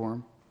social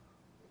reform.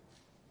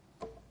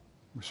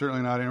 We're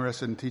certainly not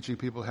interested in teaching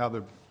people how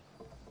to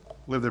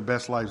live their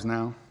best lives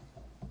now.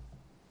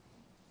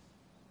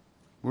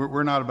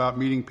 We're not about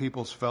meeting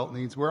people's felt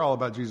needs. We're all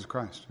about Jesus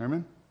Christ.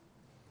 Amen?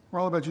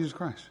 We're all about Jesus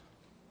Christ.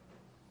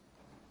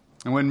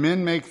 And when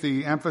men make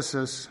the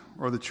emphasis,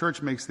 or the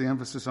church makes the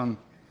emphasis on,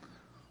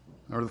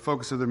 or the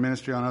focus of their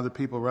ministry on other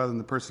people rather than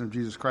the person of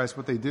Jesus Christ,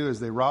 what they do is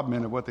they rob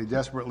men of what they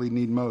desperately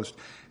need most.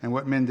 And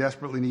what men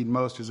desperately need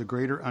most is a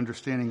greater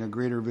understanding, a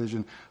greater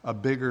vision, a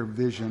bigger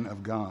vision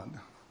of God.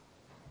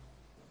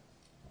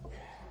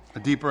 A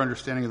deeper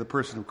understanding of the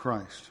person of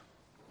Christ.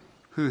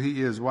 Who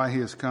He is, why He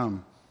has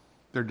come.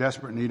 Their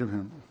desperate need of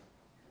Him.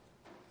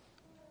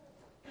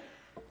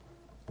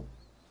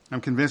 I'm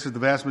convinced that the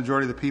vast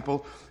majority of the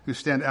people who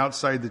stand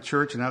outside the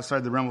church and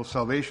outside the realm of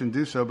salvation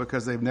do so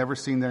because they've never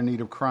seen their need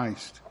of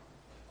Christ.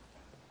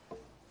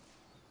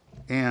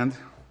 And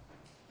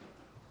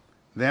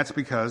that's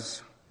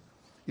because,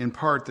 in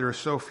part, there are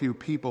so few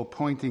people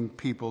pointing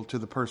people to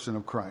the person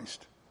of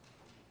Christ.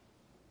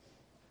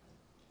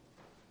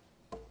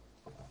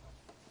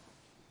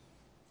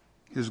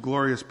 His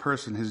glorious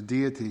person, His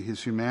deity,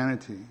 His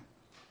humanity,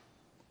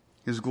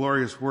 His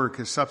glorious work,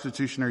 His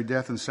substitutionary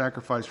death and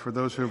sacrifice for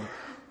those who have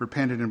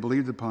repented and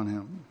believed upon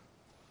Him.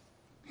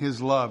 His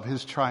love,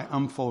 His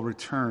triumphal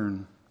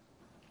return.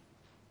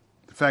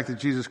 The fact that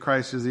Jesus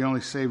Christ is the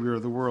only Savior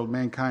of the world,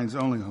 mankind's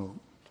only hope.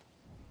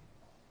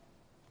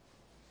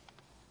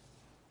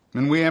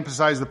 When we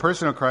emphasize the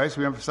person of Christ,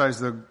 we emphasize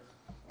the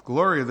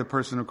glory of the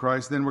person of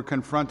Christ, then we're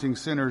confronting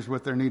sinners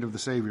with their need of the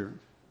Savior.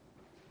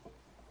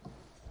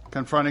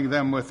 Confronting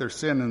them with their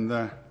sin and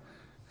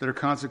their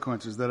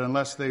consequences, that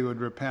unless they would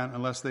repent,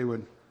 unless they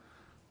would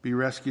be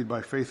rescued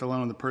by faith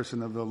alone in the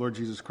person of the Lord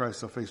Jesus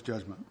Christ, they'll face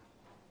judgment.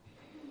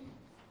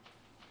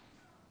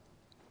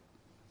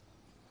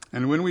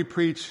 And when we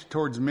preach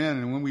towards men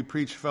and when we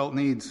preach felt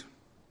needs,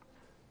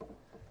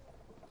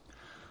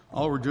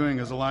 all we're doing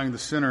is allowing the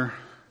sinner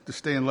to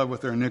stay in love with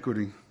their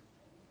iniquity.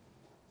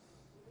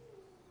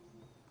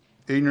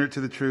 Ignorant to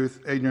the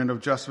truth, ignorant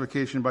of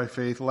justification by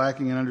faith,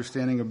 lacking an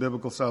understanding of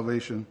biblical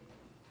salvation.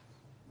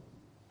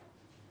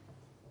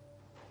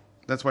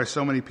 That's why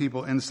so many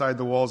people inside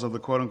the walls of the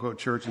quote-unquote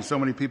church and so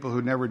many people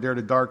who never dare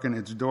to darken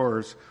its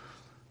doors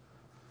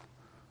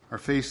are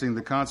facing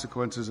the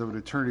consequences of an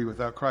eternity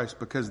without Christ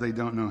because they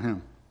don't know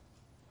Him.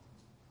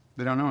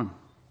 They don't know Him.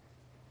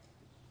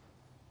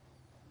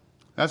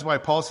 That's why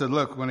Paul said,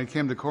 look, when I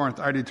came to Corinth,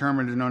 I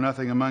determined to know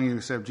nothing among you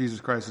except Jesus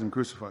Christ and Him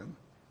crucified.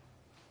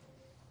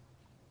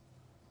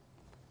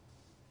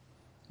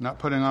 Not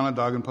putting on a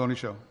dog and pony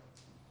show.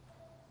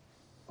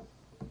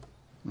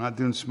 Not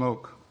doing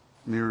smoke,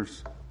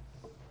 mirrors.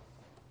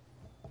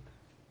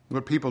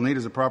 What people need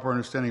is a proper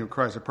understanding of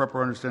Christ, a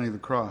proper understanding of the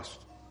cross.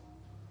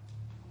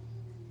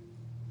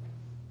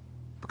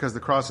 Because the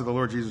cross of the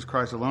Lord Jesus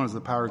Christ alone is the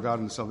power of God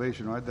and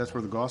salvation, right? That's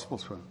where the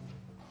gospel's from.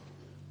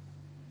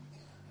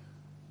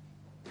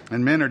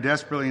 And men are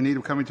desperately in need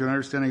of coming to an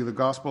understanding of the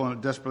gospel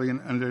and desperately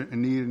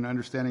in need of an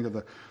understanding of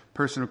the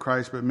person of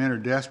Christ, but men are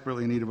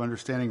desperately in need of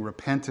understanding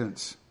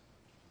repentance.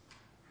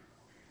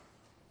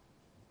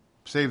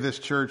 Save This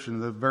Church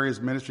and the various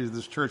ministries of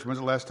this church. When's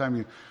the last time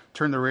you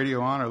turned the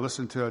radio on or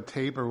listened to a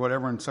tape or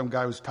whatever and some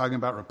guy was talking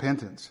about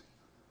repentance?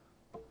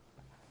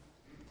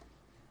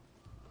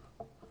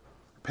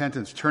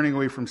 Repentance, turning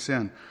away from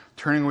sin,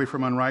 turning away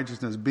from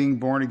unrighteousness, being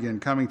born again,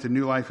 coming to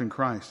new life in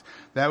Christ.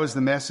 That was the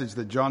message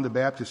that John the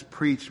Baptist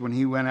preached when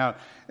he went out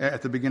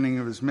at the beginning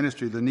of his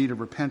ministry, the need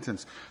of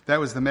repentance. That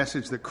was the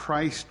message that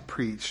Christ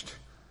preached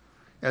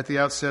at the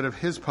outset of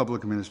His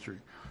public ministry.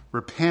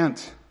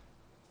 Repent,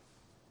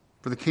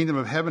 for the kingdom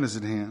of heaven is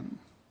at hand.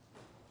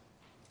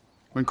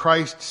 When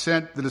Christ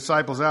sent the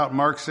disciples out,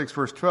 Mark 6,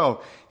 verse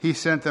 12, He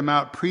sent them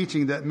out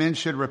preaching that men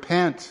should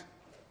repent.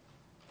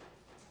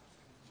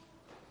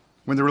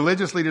 When the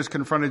religious leaders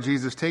confronted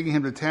Jesus, taking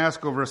Him to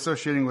task over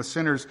associating with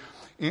sinners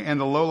and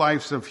the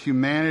lowlifes of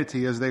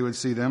humanity as they would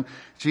see them,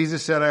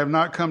 Jesus said, I have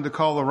not come to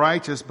call the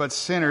righteous, but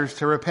sinners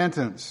to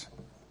repentance.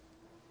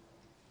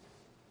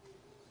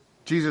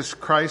 Jesus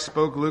Christ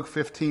spoke Luke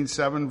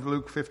 15:7,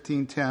 Luke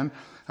 15:10,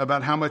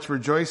 about how much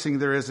rejoicing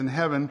there is in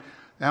heaven,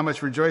 how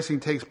much rejoicing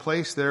takes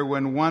place there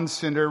when one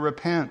sinner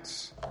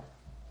repents.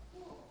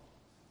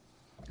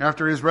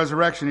 After His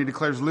resurrection, He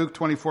declares Luke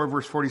 24,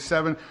 verse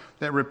 47,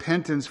 that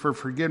repentance for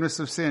forgiveness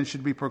of sin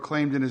should be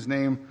proclaimed in His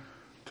name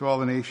to all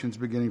the nations,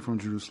 beginning from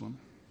Jerusalem.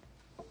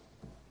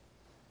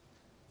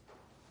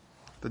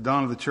 the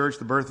dawn of the church,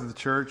 the birth of the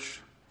church,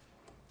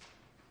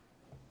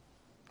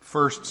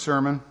 first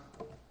sermon.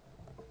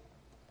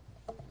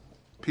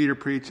 Peter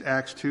preached,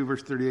 Acts 2,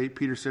 verse 38.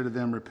 Peter said to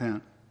them,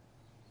 repent.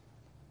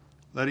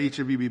 Let each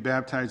of you be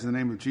baptized in the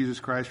name of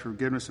Jesus Christ for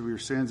forgiveness of your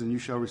sins, and you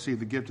shall receive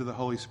the gift of the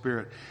Holy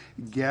Spirit.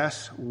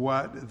 Guess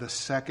what the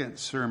second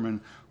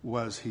sermon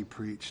was he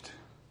preached?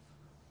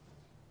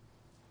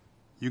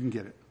 You can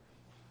get it.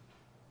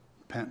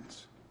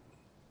 Repentance.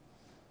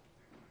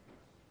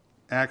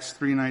 Acts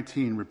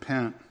 3:19,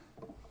 repent.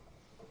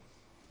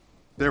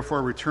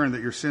 Therefore return,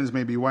 that your sins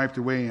may be wiped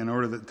away, in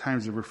order that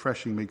times of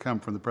refreshing may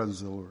come from the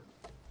presence of the Lord.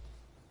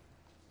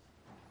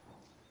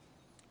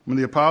 When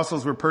the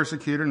apostles were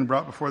persecuted and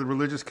brought before the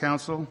religious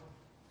council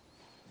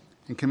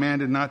and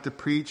commanded not to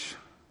preach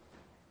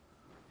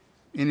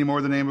any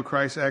more the name of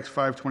Christ, Acts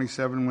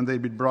 5:27, when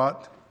they'd been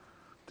brought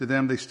to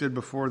them, they stood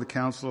before the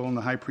council, and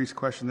the high priest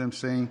questioned them,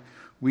 saying,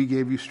 we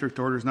gave you strict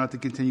orders not to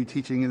continue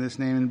teaching in this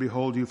name, and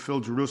behold, you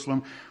filled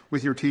Jerusalem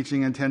with your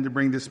teaching and intend to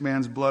bring this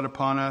man's blood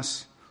upon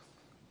us.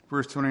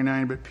 Verse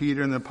 29, but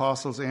Peter and the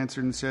apostles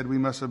answered and said, we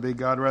must obey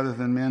God rather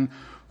than men,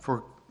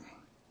 for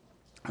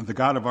the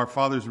God of our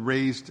fathers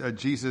raised up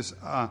Jesus,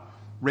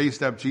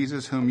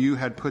 whom you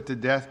had put to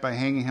death by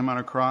hanging him on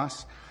a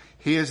cross.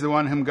 He is the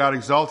one whom God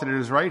exalted at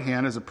his right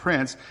hand as a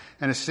prince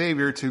and a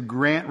savior to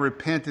grant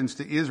repentance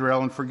to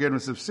Israel and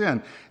forgiveness of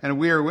sin. And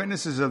we are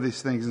witnesses of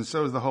these things, and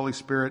so is the Holy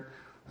Spirit,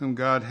 whom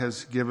God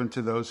has given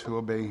to those who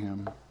obey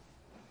him.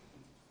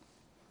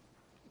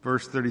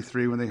 Verse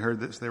 33, when they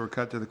heard this, they were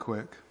cut to the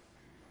quick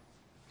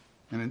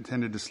and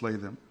intended to slay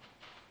them.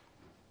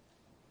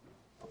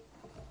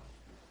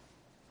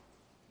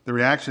 The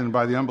reaction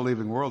by the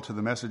unbelieving world to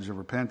the message of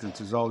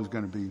repentance is always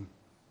going to be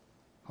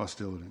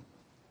hostility.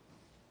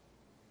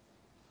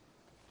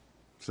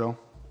 So,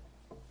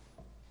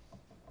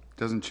 it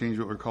doesn't change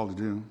what we're called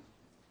to do.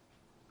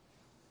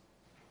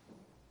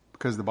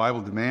 Because the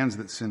Bible demands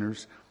that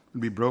sinners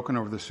would be broken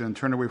over the sin,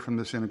 turn away from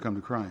the sin, and come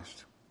to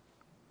Christ.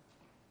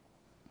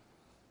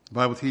 The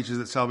Bible teaches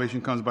that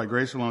salvation comes by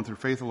grace alone, through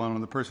faith alone,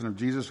 in the person of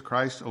Jesus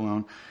Christ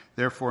alone.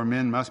 Therefore,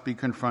 men must be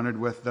confronted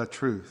with the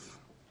truth.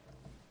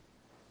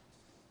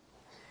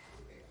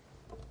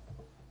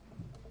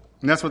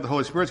 And that's what the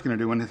Holy Spirit's going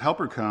to do. When His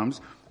Helper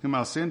comes, whom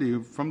I'll send to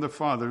you from the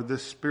Father,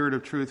 this Spirit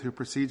of truth who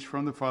proceeds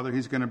from the Father,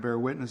 He's going to bear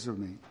witness of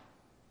me.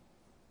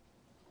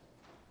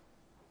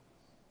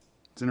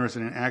 It's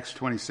interesting, in Acts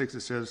 26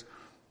 it says,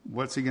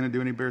 what's He going to do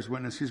when He bears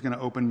witness? He's going to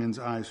open men's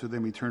eyes so they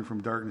may turn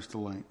from darkness to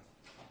light,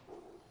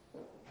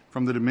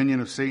 from the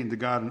dominion of Satan to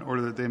God, in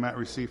order that they might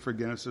receive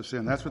forgiveness of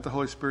sin. That's what the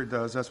Holy Spirit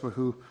does. That's what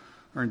who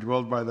are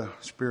indwelled by the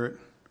Spirit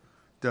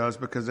does,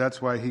 because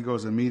that's why He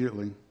goes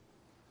immediately.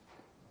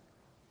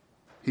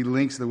 He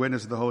links the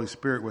witness of the Holy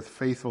Spirit with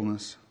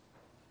faithfulness.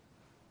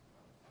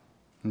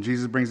 And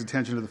Jesus brings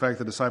attention to the fact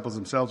that the disciples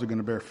themselves are going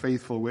to bear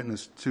faithful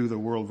witness to the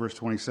world. Verse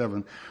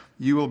 27,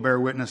 you will bear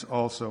witness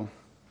also,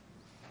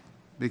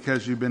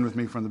 because you've been with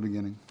me from the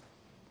beginning.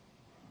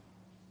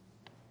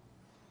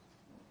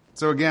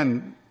 So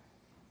again,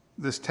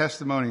 this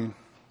testimony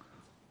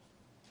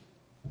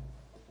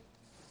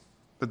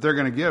that they're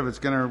going to give, it's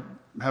going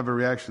to have a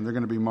reaction. They're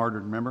going to be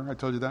martyred. Remember? I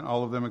told you that?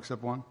 All of them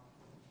except one.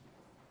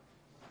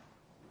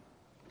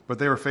 But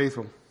they were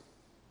faithful.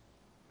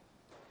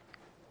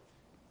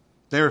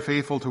 They were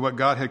faithful to what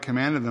God had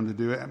commanded them to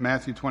do. At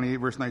Matthew 28,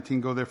 verse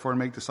 19, go therefore and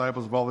make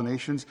disciples of all the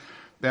nations,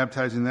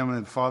 baptizing them in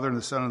the Father and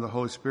the Son and the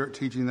Holy Spirit,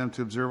 teaching them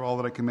to observe all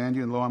that I command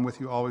you, and lo, I'm with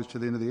you always to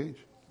the end of the age.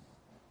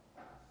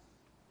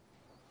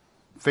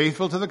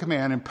 Faithful to the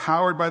command,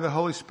 empowered by the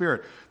Holy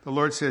Spirit. The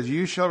Lord says,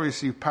 you shall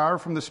receive power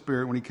from the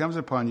Spirit. When He comes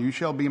upon you, you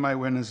shall be my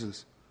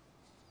witnesses.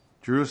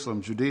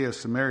 Jerusalem, Judea,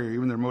 Samaria,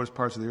 even the remotest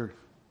parts of the earth.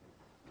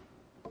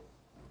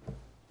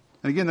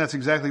 And again, that's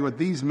exactly what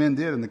these men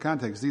did in the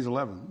context, these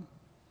 11.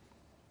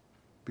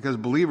 Because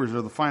believers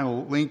are the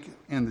final link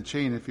in the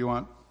chain, if you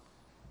want,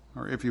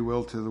 or if you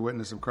will, to the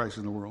witness of Christ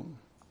in the world.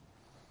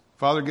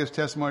 Father gives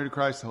testimony to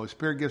Christ. The Holy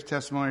Spirit gives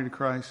testimony to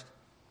Christ.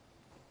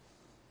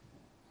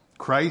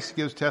 Christ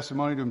gives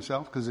testimony to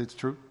Himself because it's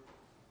true.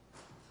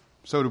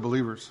 So do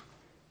believers,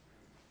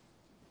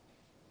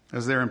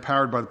 as they're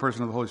empowered by the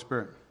person of the Holy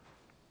Spirit.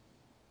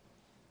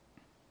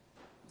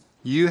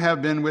 You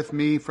have been with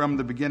me from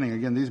the beginning.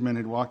 Again, these men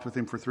had walked with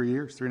Him for 3.5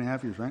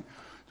 years, right?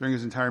 During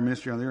His entire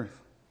ministry on the earth.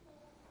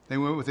 They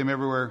went with Him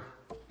everywhere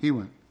He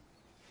went.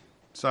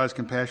 Saw His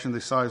compassion. They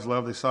saw His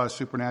love. They saw His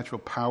supernatural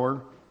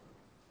power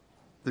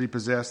that He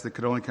possessed that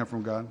could only come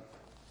from God.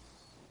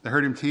 They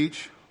heard Him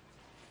teach.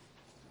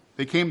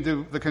 They came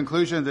to the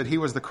conclusion that He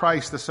was the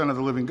Christ, the Son of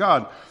the living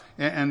God.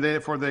 And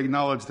therefore they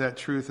acknowledged that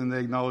truth, and they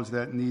acknowledged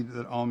that need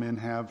that all men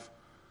have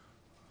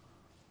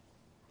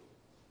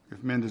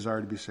if men desire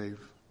to be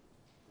saved,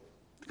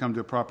 to come to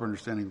a proper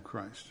understanding of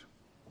Christ.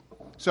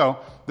 So,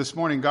 this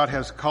morning God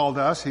has called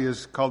us. He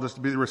has called us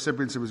to be the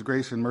recipients of His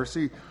grace and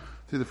mercy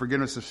through the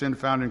forgiveness of sin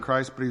found in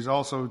Christ, but He's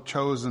also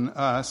chosen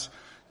us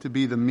to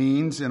be the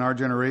means in our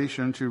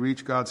generation to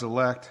reach God's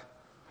elect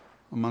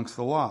amongst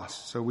the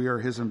lost. So we are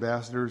His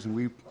ambassadors, and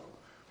we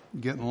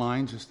get in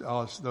line just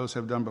as those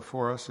have done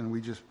before us, and we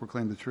just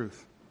proclaim the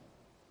truth.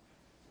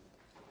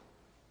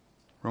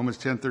 Romans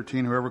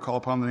 10:13, whoever call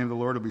upon the name of the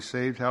Lord will be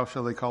saved. How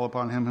shall they call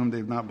upon him whom they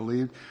have not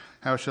believed?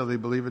 How shall they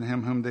believe in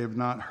him whom they have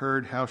not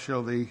heard? How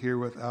shall they hear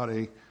without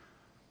a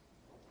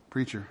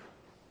preacher?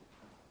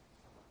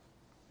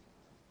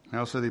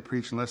 How shall they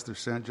preach unless they're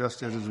sent?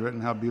 Just as it is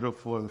written, how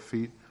beautiful are the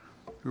feet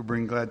who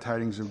bring glad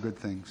tidings of good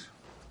things.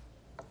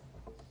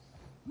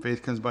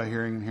 Faith comes by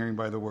hearing, and hearing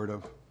by the word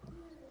of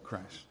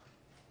Christ.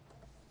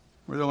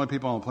 We're the only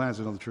people on the planet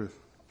that know the truth.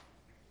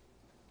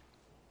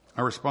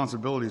 Our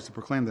responsibility is to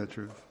proclaim that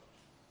truth.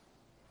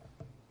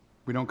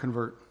 We don't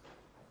convert.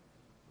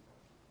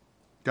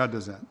 God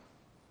does that.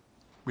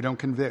 We don't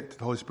convict.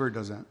 The Holy Spirit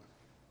does that.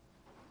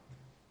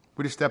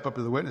 We just step up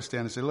to the witness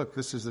stand and say, look,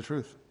 this is the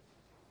truth.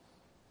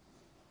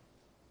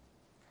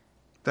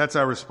 That's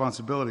our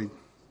responsibility.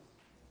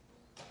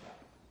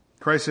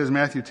 Christ says,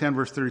 Matthew 10,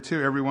 verse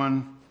 32,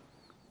 everyone,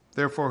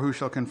 therefore, who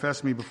shall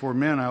confess me before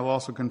men, I will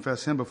also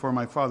confess him before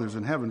my Father who's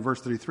in heaven.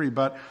 Verse 33,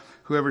 but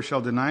whoever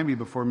shall deny me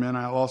before men,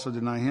 I will also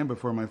deny him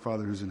before my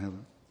Father who's in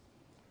heaven.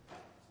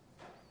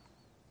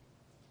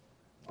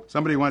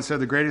 Somebody once said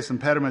the greatest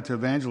impediment to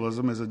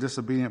evangelism is a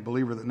disobedient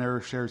believer that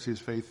never shares his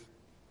faith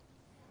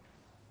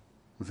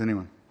with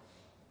anyone.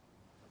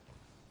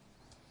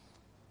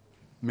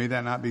 May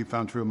that not be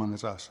found true among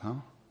us, huh?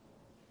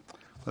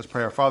 Let's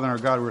pray. Our Father and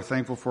our God, we're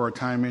thankful for our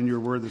time in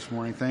your word this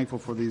morning. Thankful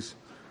for these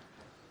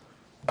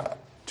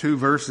 2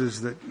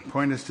 verses that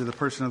point us to the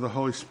person of the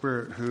Holy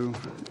Spirit, who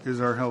is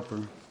our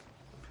helper,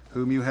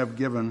 whom you have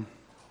given,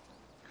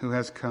 who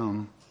has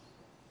come,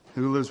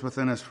 who lives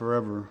within us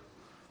forever,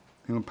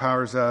 who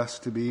empowers us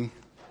to be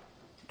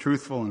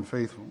truthful and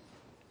faithful.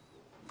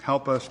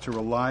 Help us to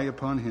rely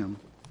upon him.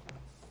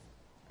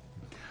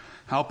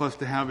 Help us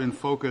to have in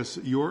focus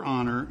your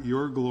honor,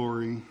 your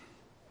glory,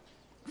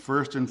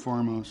 first and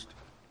foremost,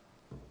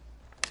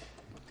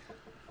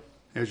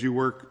 as you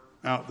work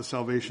out the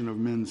salvation of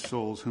men's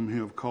souls whom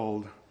you have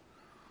called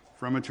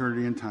from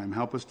eternity and time.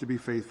 Help us to be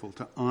faithful,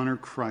 to honor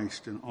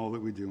Christ in all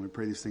that we do. And we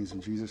pray these things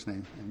in Jesus'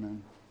 name.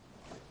 Amen.